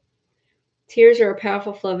reminder. Tears are a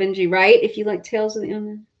powerful flow of energy, right? If you like tales of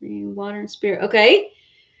the water and spirit. Okay.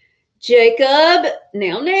 Jacob,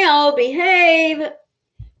 now, behave.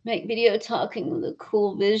 Make video talking with a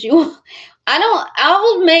cool visual.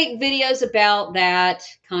 I'll make videos about that,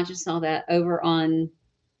 conscious, all that over on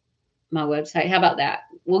my website. How about that?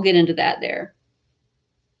 We'll get into that there.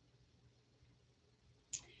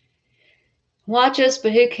 Watch us,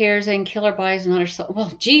 but who cares? They can kill our bodies and not our soul. Well,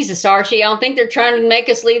 Jesus, Archie, I don't think they're trying to make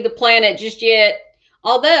us leave the planet just yet.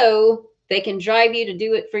 Although they can drive you to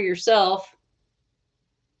do it for yourself.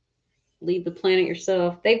 Leave the planet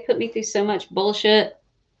yourself. They put me through so much bullshit.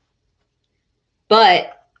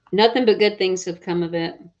 But nothing but good things have come of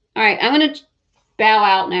it. All right, I'm going to bow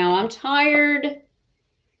out now. I'm tired.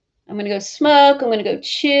 I'm going to go smoke. I'm going to go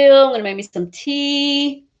chill. I'm going to make me some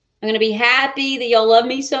tea. I'm going to be happy that y'all love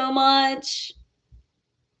me so much.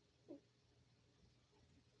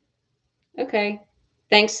 Okay.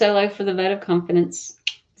 Thanks, Solo, for the vote of confidence.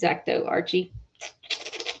 Exacto, Archie.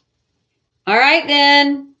 All right,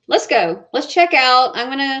 then. Let's go. Let's check out. I'm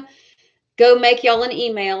going to go make y'all an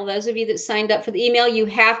email. Those of you that signed up for the email, you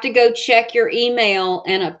have to go check your email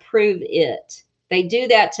and approve it. They do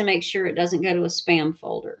that to make sure it doesn't go to a spam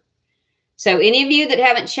folder. So any of you that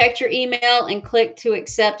haven't checked your email and clicked to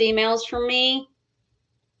accept emails from me,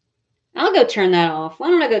 I'll go turn that off. Why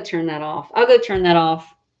don't I go turn that off? I'll go turn that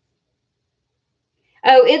off.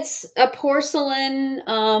 Oh, it's a porcelain.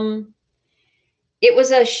 It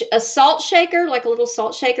was a salt shaker, like a little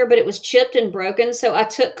salt shaker, but it was chipped and broken. So I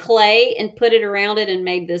took clay and put it around it and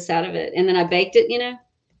made this out of it. And then I baked it, you know.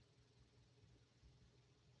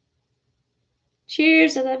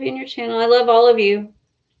 Cheers. I love you and your channel. I love all of you.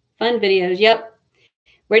 Fun videos. Yep.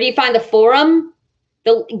 Where do you find the forum?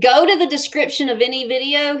 Go to the description of any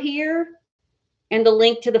video here, and the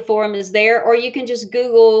link to the forum is there. Or you can just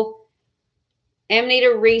Google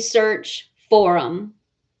Amanita Research Forum,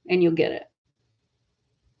 and you'll get it.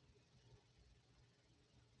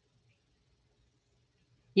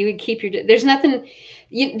 You would keep your, there's nothing,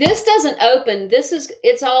 this doesn't open.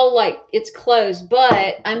 It's all like, it's closed,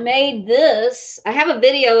 but I made this. I have a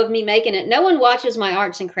video of me making it. No one watches my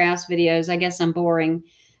arts and crafts videos. I guess I'm boring,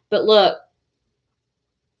 but look.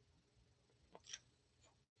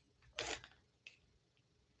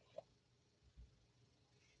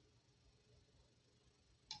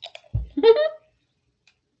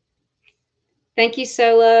 Thank you,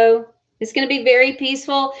 Solo. It's going to be very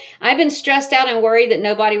peaceful. I've been stressed out and worried that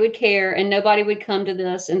nobody would care and nobody would come to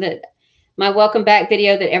this, and that my welcome back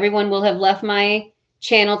video, that everyone will have left my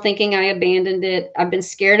channel thinking I abandoned it. I've been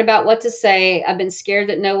scared about what to say. I've been scared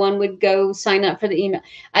that no one would go sign up for the email.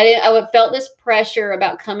 I felt this pressure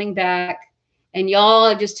about coming back, and y'all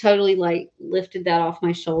have just totally like lifted that off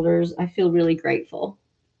my shoulders. I feel really grateful.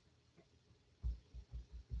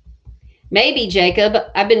 Maybe, Jacob.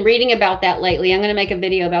 I've been reading about that lately. I'm going to make a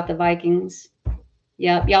video about the Vikings.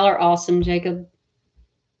 Yep, y'all are awesome, Jacob.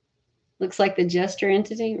 Looks like the Jester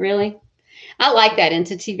entity. Really? I like that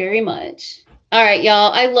entity very much. All right,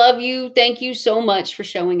 y'all. I love you. Thank you so much for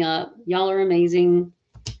showing up. Y'all are amazing.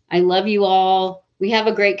 I love you all. We have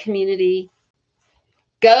a great community.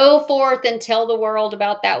 Go forth and tell the world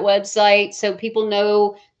about that website so people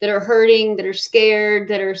know that are hurting, that are scared,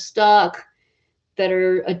 that are stuck, that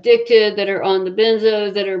are addicted, that are on the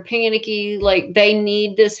benzos, that are panicky, like they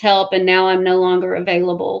need this help and now I'm no longer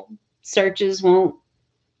available. Searches won't,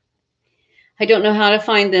 I don't know how to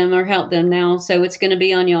find them or help them now, so it's going to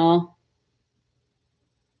be on y'all.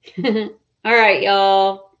 All right,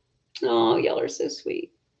 y'all. Oh, y'all are so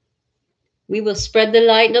sweet. We will spread the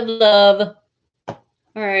light of love. All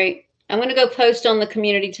right. I'm going to go post on the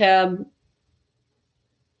community tab.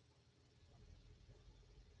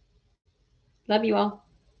 Love you all.